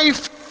as a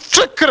wife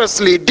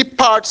treacherously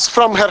departs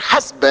from her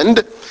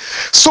husband,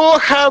 so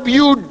have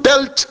you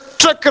dealt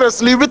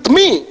treacherously with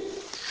me,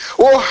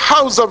 O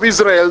house of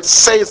Israel,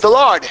 says the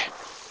Lord.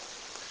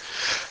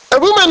 A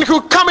woman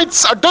who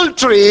commits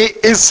adultery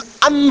is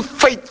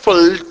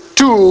unfaithful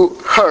to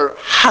her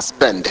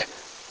husband.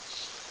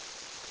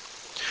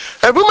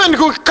 A woman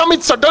who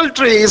commits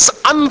adultery is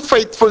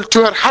unfaithful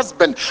to her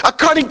husband.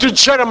 According to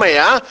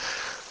Jeremiah,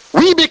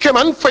 we become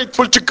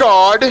unfaithful to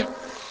God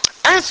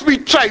as we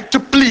try to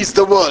please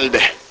the world.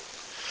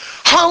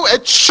 How a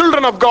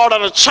children of God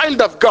or a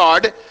child of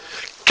God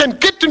can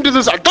get into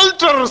this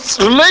adulterous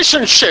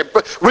relationship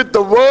with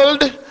the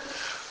world.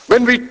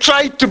 When we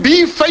try to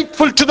be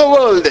faithful to the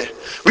world,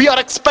 we are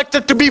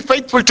expected to be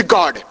faithful to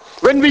God.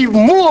 When we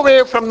move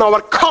away from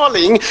our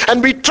calling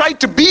and we try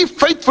to be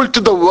faithful to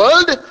the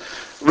world,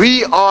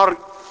 we are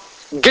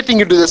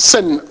getting into the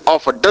sin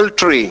of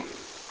adultery.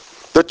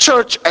 The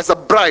church as a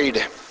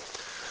bride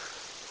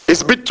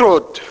is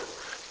betrothed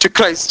to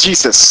Christ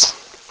Jesus.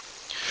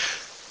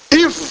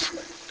 If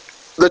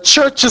the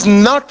church is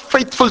not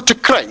faithful to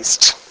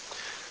Christ,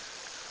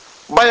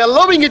 by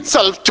allowing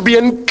itself to be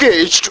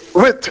engaged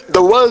with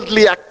the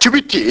worldly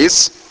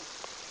activities,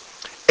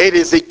 it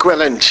is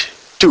equivalent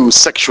to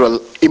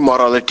sexual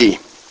immorality.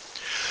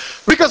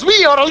 Because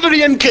we are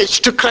already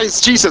engaged to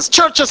Christ Jesus.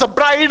 Church as a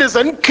bride is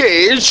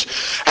engaged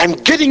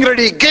and getting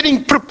ready,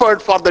 getting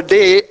prepared for the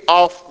day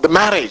of the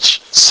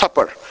marriage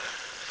supper.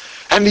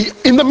 And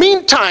in the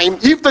meantime,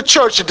 if the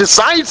church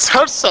decides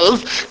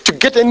herself to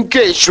get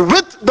engaged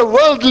with the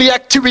worldly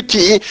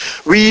activity,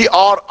 we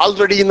are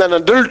already in an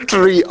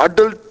adulterous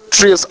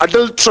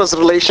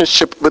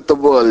relationship with the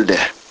world.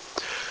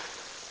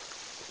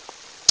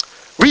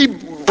 We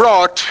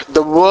brought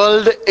the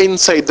world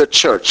inside the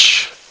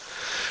church.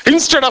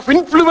 Instead of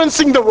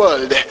influencing the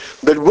world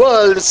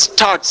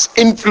starts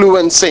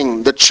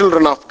influencing the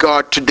children of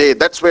God today.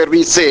 That's where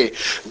we say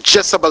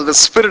Jezebel, the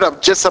spirit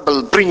of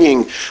Jezebel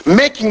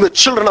making the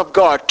children of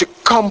God to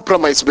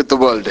compromise with the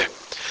world.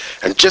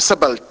 And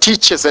Jezebel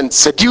teaches and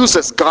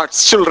seduces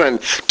God's children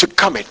to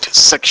commit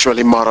sexual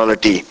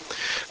immorality.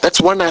 That's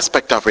one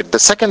aspect of it. The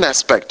second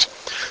aspect,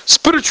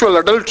 spiritual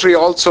adultery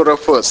also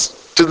refers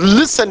to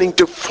listening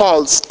to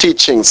false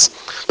teachings.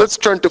 Let's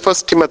turn to 1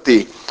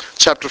 Timothy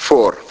chapter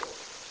 4.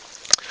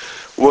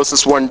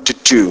 Verses 1 to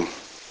 2.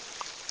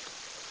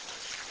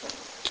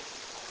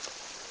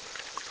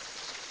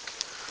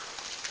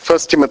 1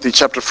 Timothy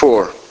chapter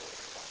 4,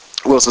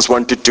 verses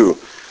 1 to 2.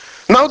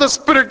 Now the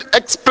Spirit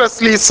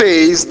expressly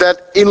says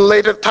that in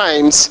later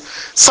times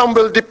some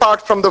will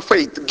depart from the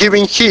faith,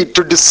 giving heed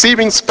to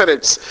deceiving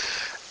spirits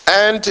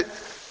and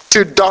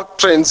to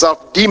doctrines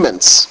of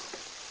demons.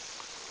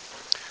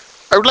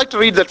 I would like to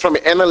read that from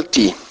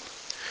NLT.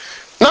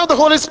 Now the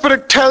Holy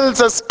Spirit tells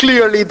us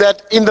clearly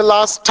that in the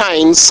last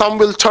times some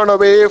will turn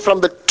away from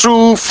the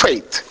true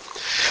faith.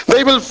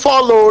 They will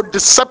follow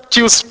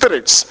deceptive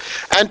spirits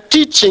and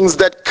teachings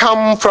that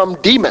come from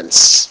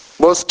demons.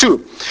 Verse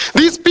 2.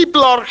 These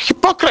people are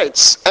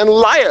hypocrites and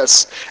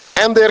liars,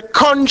 and their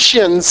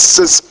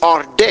consciences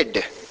are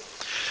dead.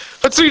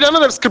 Let's read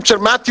another scripture,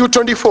 Matthew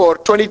 24,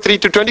 23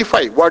 to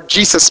 25, what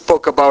Jesus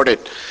spoke about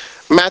it.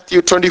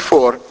 Matthew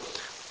 24,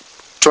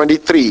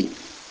 23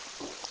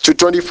 to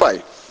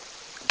 25.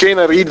 Again,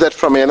 I read that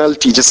from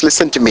NLT. Just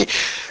listen to me.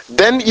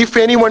 Then if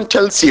anyone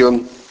tells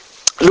you,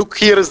 look,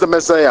 here is the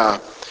Messiah,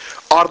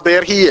 or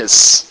there he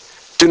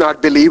is, do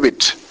not believe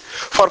it.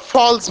 For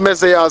false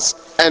messiahs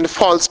and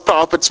false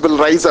prophets will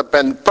rise up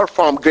and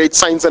perform great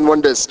signs and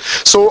wonders,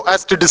 so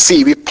as to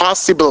deceive, if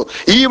possible,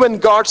 even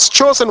God's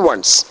chosen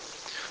ones.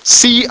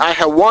 See, I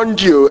have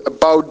warned you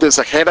about this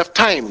ahead of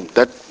time.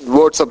 That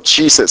words of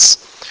Jesus.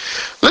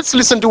 Let's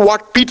listen to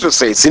what Peter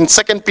says in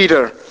 2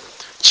 Peter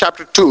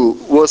chapter 2,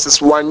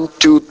 verses 1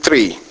 to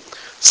 3.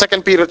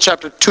 2 Peter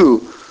chapter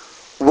 2,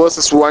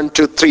 verses 1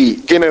 to 3.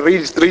 Again, I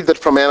read that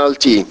from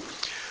NLT.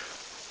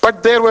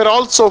 But there were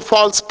also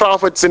false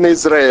prophets in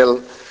Israel,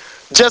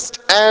 just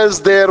as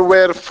there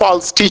were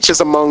false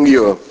teachers among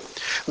you.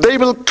 They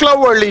will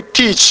cleverly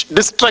teach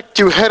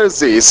destructive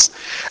heresies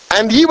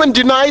and even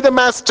deny the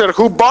master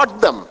who bought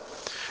them.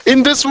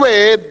 In this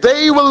way,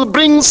 they will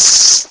bring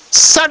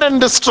sudden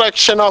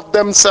destruction of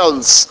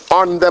themselves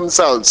on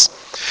themselves.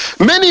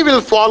 Many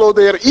will follow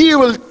their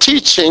evil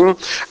teaching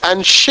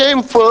and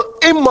shameful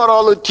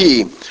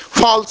immorality.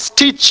 False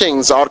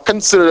teachings are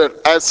considered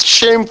as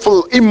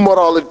shameful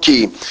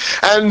immorality.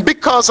 And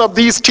because of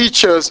these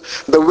teachers,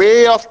 the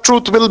way of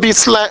truth will be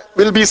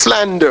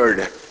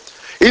slandered.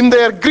 In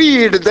their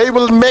greed, they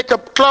will make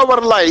up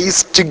clever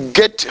lies to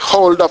get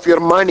hold of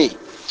your money.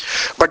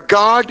 But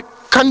God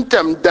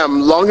condemned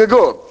them long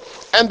ago,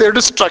 and their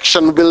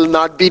destruction will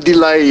not be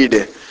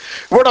delayed.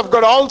 Word of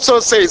God also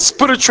says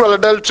spiritual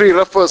adultery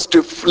refers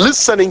to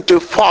listening to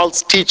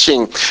false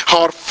teaching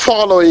or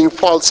following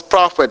false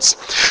prophets.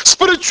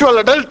 Spiritual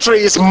adultery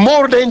is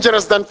more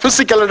dangerous than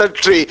physical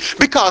adultery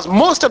because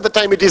most of the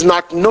time it is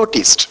not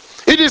noticed.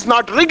 It is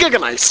not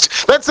recognized.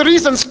 That's the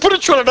reason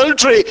spiritual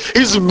adultery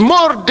is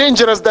more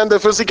dangerous than the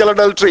physical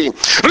adultery.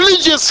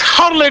 Religious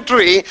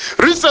harlotry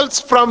results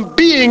from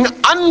being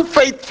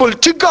unfaithful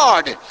to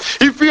God.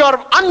 If you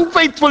are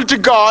unfaithful to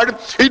God,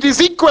 it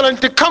is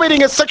equivalent to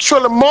committing a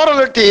sexual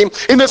immorality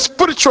in a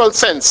spiritual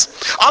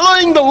sense,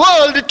 allowing the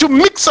world to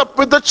mix up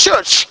with the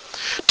church.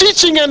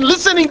 Teaching and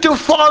listening to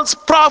false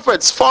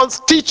prophets, false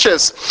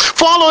teachers,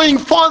 following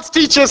false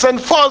teachers and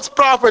false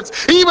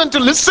prophets, even to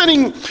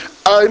listening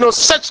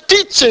such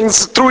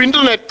teachings through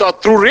internet or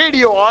through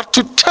radio or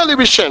to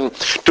television,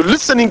 to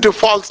listening to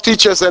false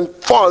teachers and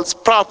false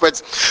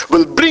prophets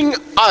will bring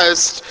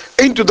us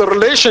into the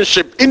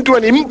relationship, into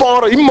an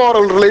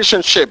immoral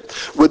relationship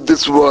with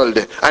this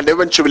world and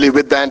eventually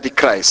with the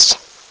Antichrist.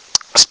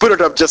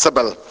 Spirit of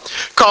Jezebel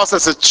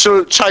causes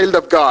a child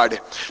of God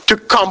to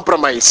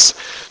compromise,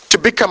 to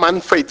become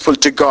unfaithful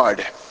to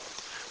God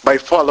by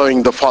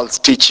following the false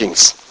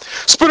teachings.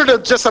 Spirit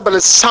of Jezebel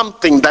is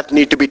something that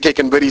need to be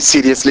taken very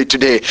seriously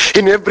today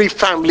in every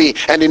family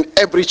and in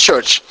every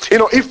church.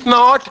 If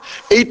not,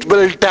 it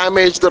will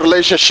damage the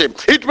relationship.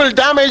 It will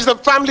damage the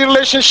family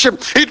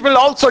relationship. It will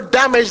also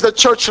damage the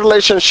church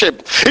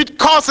relationship. It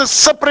causes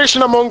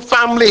separation among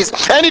families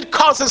and it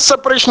causes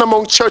separation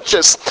among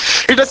churches.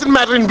 It doesn't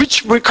matter in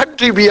which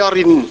country we are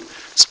in.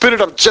 Spirit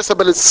of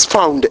Jezebel is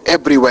found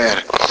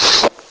everywhere.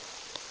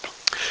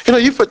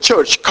 If a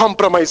church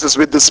compromises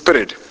with the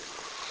Spirit,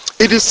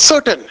 it is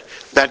certain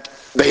that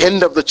the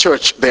end of the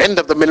church, the end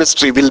of the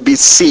ministry will be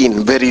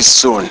seen very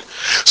soon.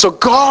 So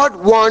God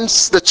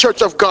wants the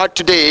church of God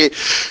today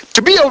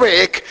to be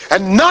awake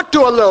and not to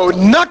allow,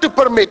 not to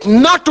permit,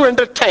 not to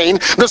entertain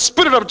the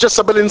spirit of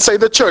Jezebel inside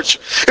the church.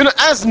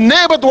 As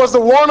Naboth was the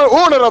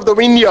owner of the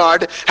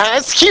vineyard,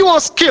 as he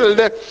was killed,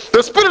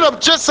 the spirit of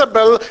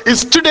Jezebel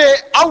is today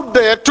out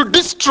there to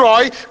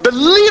destroy the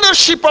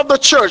leadership of the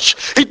church.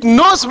 It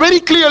knows very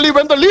clearly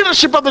when the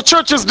leadership of the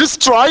church is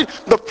destroyed,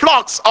 the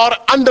flocks are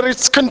under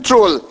its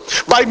control.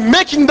 By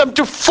making them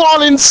to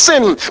fall in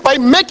sin, by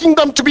making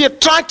them to be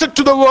attracted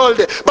to the world,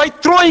 by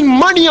throwing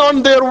money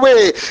on their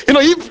way.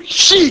 If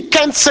she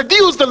can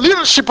seduce the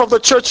leadership of the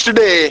church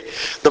today,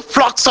 the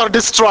flocks are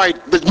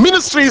destroyed, the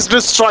ministry is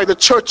destroyed, the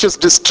church is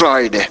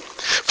destroyed.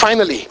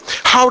 Finally,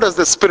 how does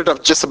the spirit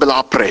of Jezebel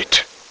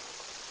operate?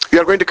 We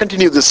are going to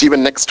continue this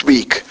even next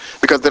week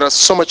because there is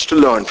so much to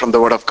learn from the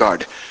Word of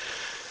God.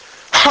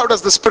 How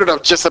does the spirit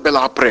of Jezebel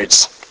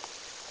operates?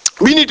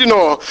 We need to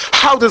know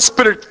how the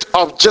spirit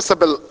of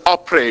Jezebel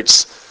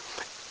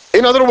operates.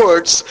 In other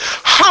words,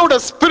 how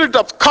does spirit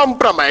of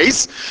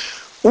compromise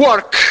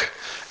work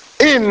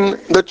in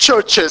the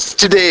churches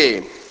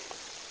today?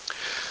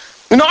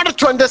 In order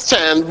to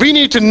understand, we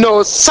need to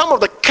know some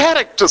of the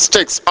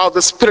characteristics of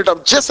the spirit of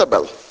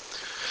Jezebel.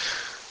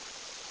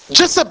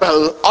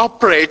 Jezebel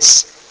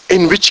operates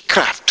in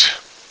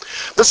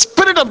witchcraft. The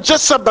spirit of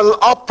Jezebel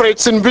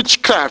operates in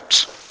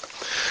witchcraft.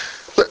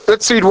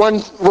 Let's read one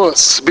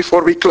verse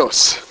before we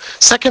close.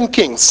 2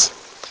 Kings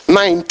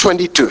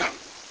 9:22.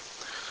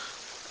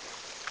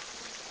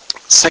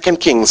 2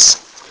 Kings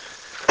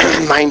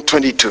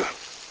 9:22.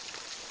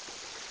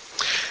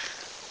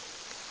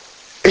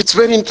 It's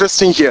very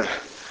interesting here.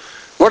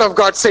 Word of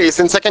God says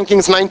in 2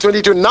 Kings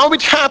 9:22, now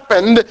it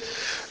happened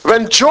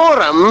when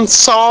Joram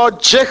saw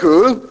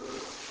Jehu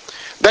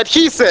that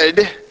he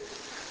said,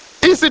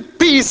 is it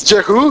peace,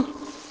 Jehu?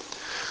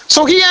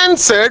 So he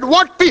answered,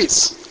 what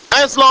peace?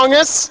 As long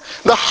as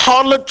the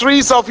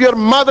harlotries of your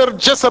mother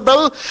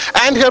Jezebel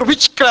and her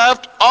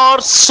witchcraft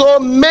are so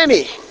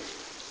many.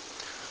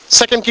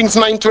 2 Kings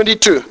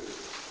 9:22.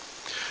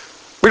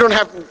 We don't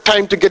have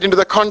time to get into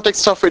the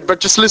context of it,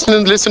 but just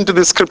listen to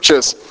the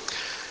scriptures.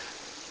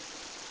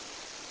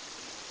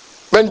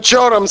 When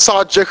Joram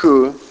saw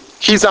Jehu,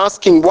 he's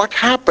asking, what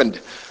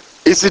happened?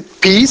 Is it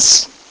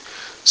peace?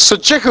 So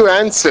Jehu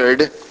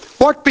answered,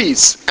 what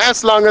peace?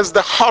 As long as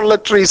the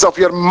harlotries of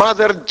your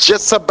mother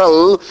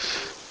Jezebel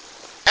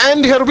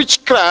and her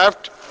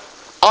witchcraft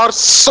are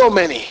so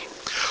many.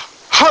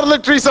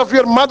 Harlotries of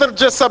your mother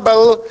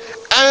Jezebel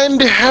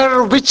and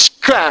her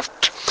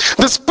witchcraft.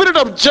 The spirit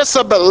of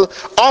Jezebel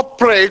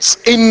operates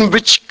in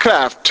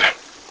witchcraft.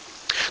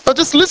 Now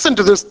just listen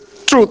to this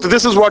truth.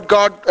 This is what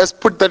God has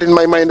put that in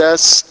my mind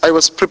as I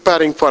was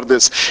preparing for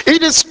this.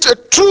 It is a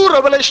true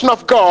revelation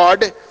of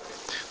God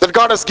that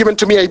God has given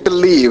to me, I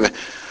believe.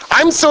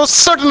 I'm so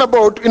certain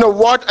about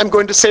what I'm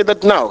going to say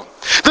that now.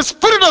 The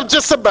spirit of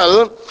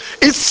Jezebel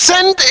is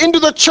sent into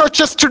the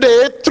churches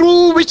today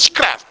through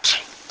witchcraft.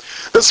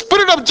 The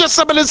spirit of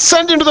Jezebel is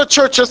sent into the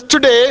churches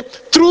today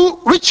through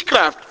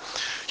witchcraft.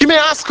 You may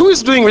ask, who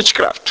is doing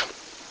witchcraft?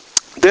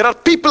 There are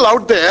people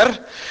out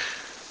there,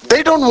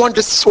 they don't want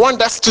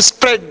us to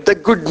spread the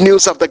good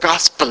news of the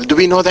gospel. Do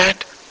we know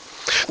that?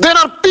 There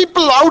are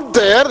people out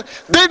there,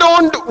 they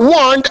don't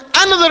want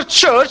another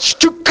church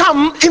to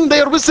come in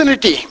their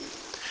vicinity,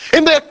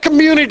 in their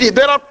community.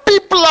 There are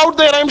people out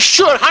there, I'm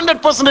sure,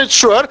 100%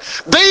 sure,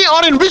 they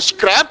are in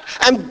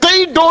witchcraft and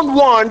they don't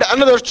want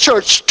another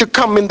church to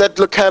come in that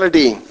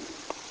locality.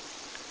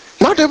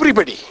 Not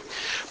everybody,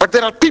 but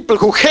there are people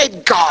who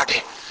hate God.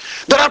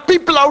 There are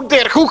people out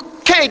there who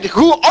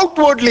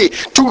outwardly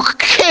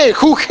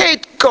who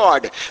hate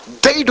God.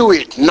 They do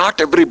it, not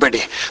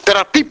everybody. There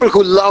are people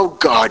who love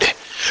God,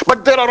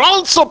 but there are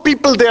also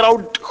people there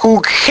out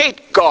who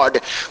hate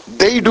God.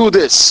 They do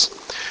this.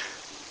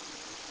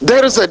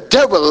 There is a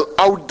devil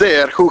out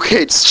there who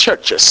hates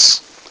churches.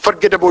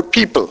 Forget about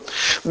people.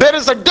 There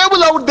is a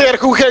devil out there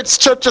who hates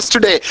churches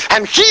today,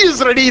 and he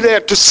is ready there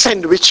to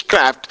send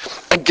witchcraft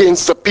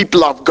against the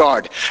people of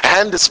God.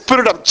 And the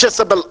spirit of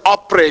Jezebel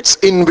operates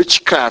in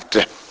witchcraft.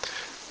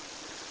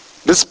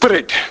 The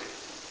spirit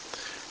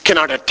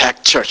cannot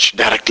attack church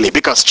directly,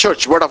 because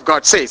church, word of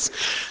God says,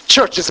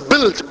 church is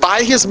built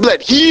by his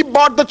blood. He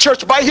bought the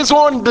church by his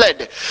own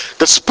blood.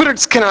 The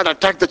spirits cannot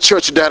attack the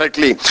church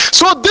directly.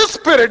 So this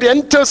spirit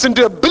enters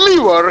into a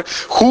believer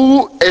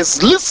who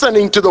is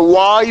listening to the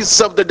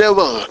voice of the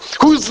devil,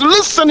 who is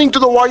listening to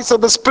the voice of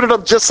the spirit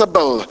of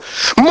Jezebel.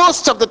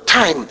 Most of the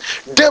time,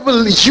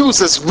 devil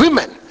uses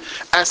women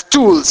as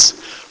tools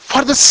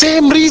for the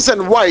same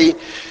reason why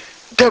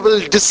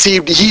devil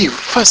deceived Eve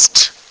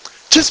first.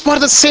 Just for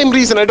the same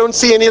reason. I don't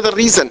see any other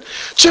reason.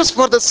 Just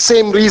for the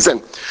same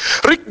reason.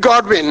 Rick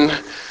Godwin,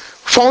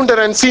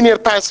 founder and senior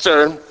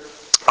pastor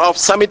of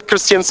Summit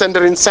Christian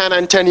Center in San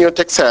Antonio,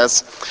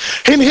 Texas,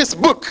 in his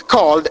book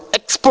called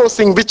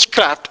Exposing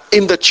Witchcraft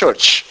in the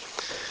Church,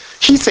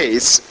 he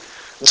says,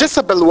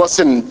 Jezebel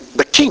wasn't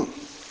the king.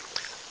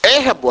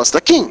 Ahab was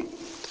the king.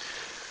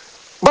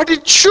 But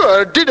it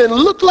sure didn't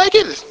look like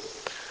it,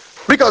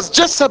 because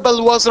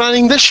Jezebel was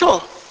running the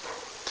show,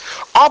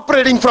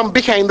 operating from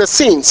behind the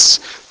scenes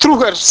through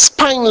her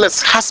spineless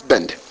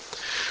husband.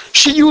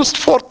 She used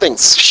 4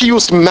 things. She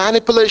used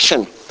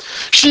manipulation,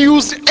 she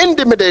used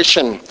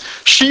intimidation,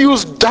 she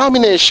used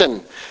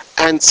domination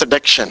and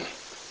seduction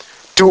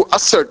to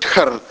assert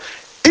her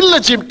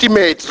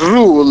illegitimate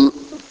rule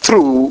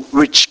through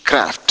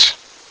witchcraft.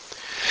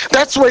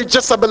 That's why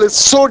Jezebel is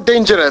so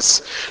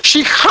dangerous.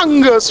 She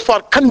hungers for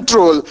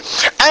control,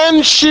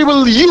 and she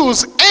will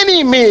use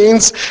any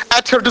means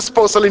at her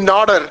disposal in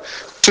order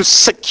to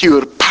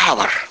secure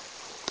power.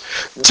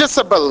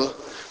 Jezebel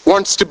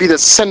wants to be the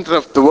center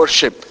of the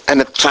worship and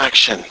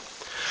attraction.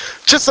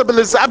 Jezebel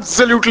is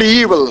absolutely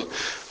evil.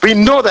 We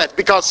know that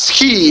because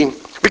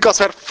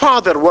her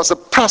father was a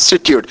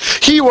prostitute.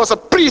 He was a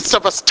priest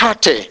of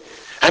Astarte,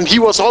 and he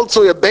was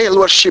also a Baal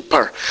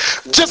worshipper.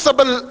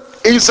 Jezebel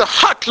is a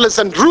heartless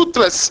and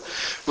ruthless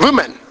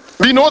woman.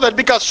 We know that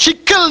because she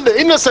killed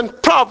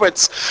innocent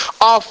prophets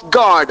of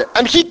God,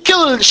 and she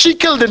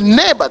killed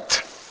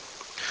Naboth.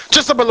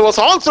 Jezebel was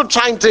also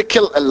trying to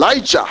kill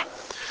Elijah.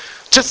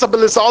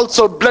 Jezebel is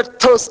also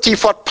bloodthirsty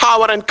for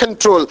power and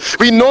control.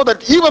 We know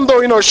that even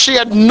though she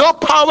had no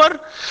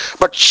power,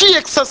 but she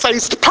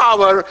exercised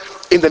power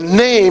in the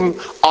name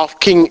of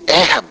King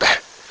Ahab.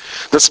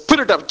 The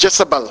spirit of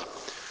Jezebel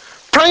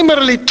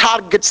primarily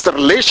targets the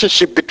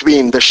relationship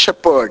between the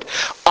shepherd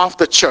of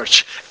the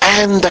church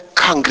and the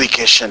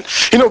congregation.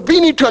 We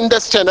need to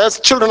understand, as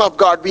children of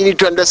God, we need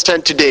to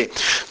understand today,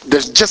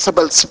 this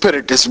Jezebel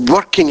spirit is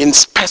working in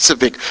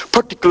specific,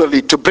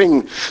 particularly to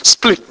bring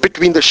split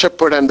between the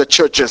shepherd and the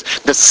churches.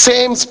 The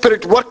same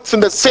spirit works in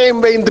the same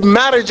way in the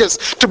marriages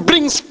to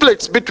bring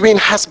splits between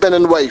husband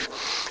and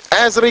wife.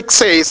 As Rick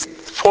says,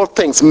 4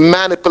 things.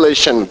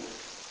 Manipulation.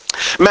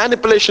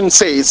 Manipulation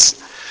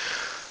says,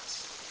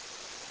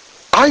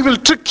 I will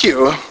trick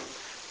you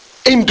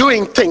in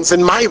doing things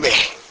in my way.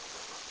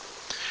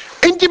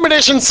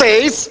 Intimidation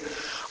says,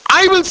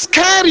 I will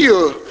scare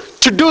you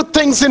to do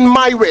things in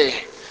my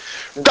way.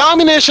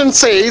 Domination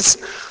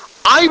says,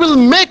 I will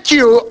make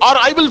you, or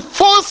I will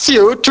force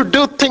you to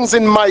do things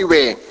in my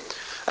way.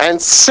 And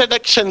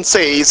seduction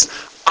says,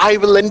 I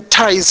will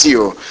entice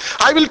you.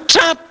 I will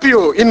trap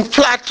you in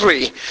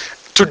flattery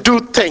to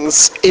do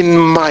things in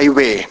my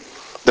way.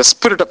 The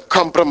spirit of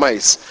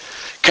compromise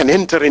can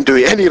enter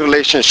into any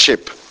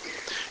relationship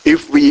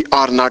if we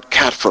are not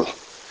careful.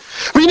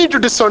 We need to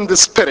discern the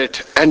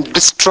spirit and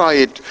destroy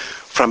it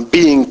from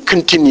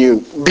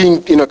continuing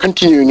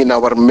in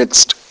our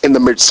midst, in the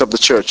midst of the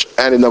church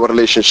and in our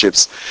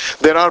relationships.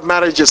 There are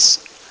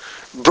marriages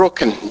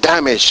broken,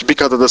 damaged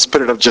because of the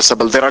spirit of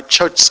Jezebel. There are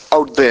churches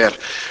out there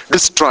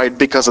destroyed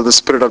because of the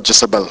spirit of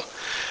Jezebel.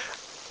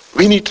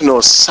 We need to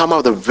know some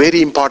of the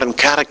very important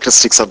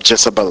characteristics of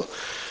Jezebel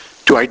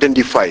to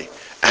identify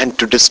and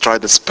to destroy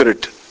the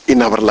spirit in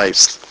our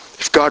lives.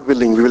 If God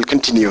willing, we will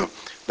continue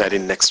that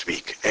in next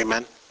week.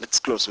 Amen. Let's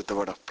close with the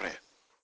word of prayer.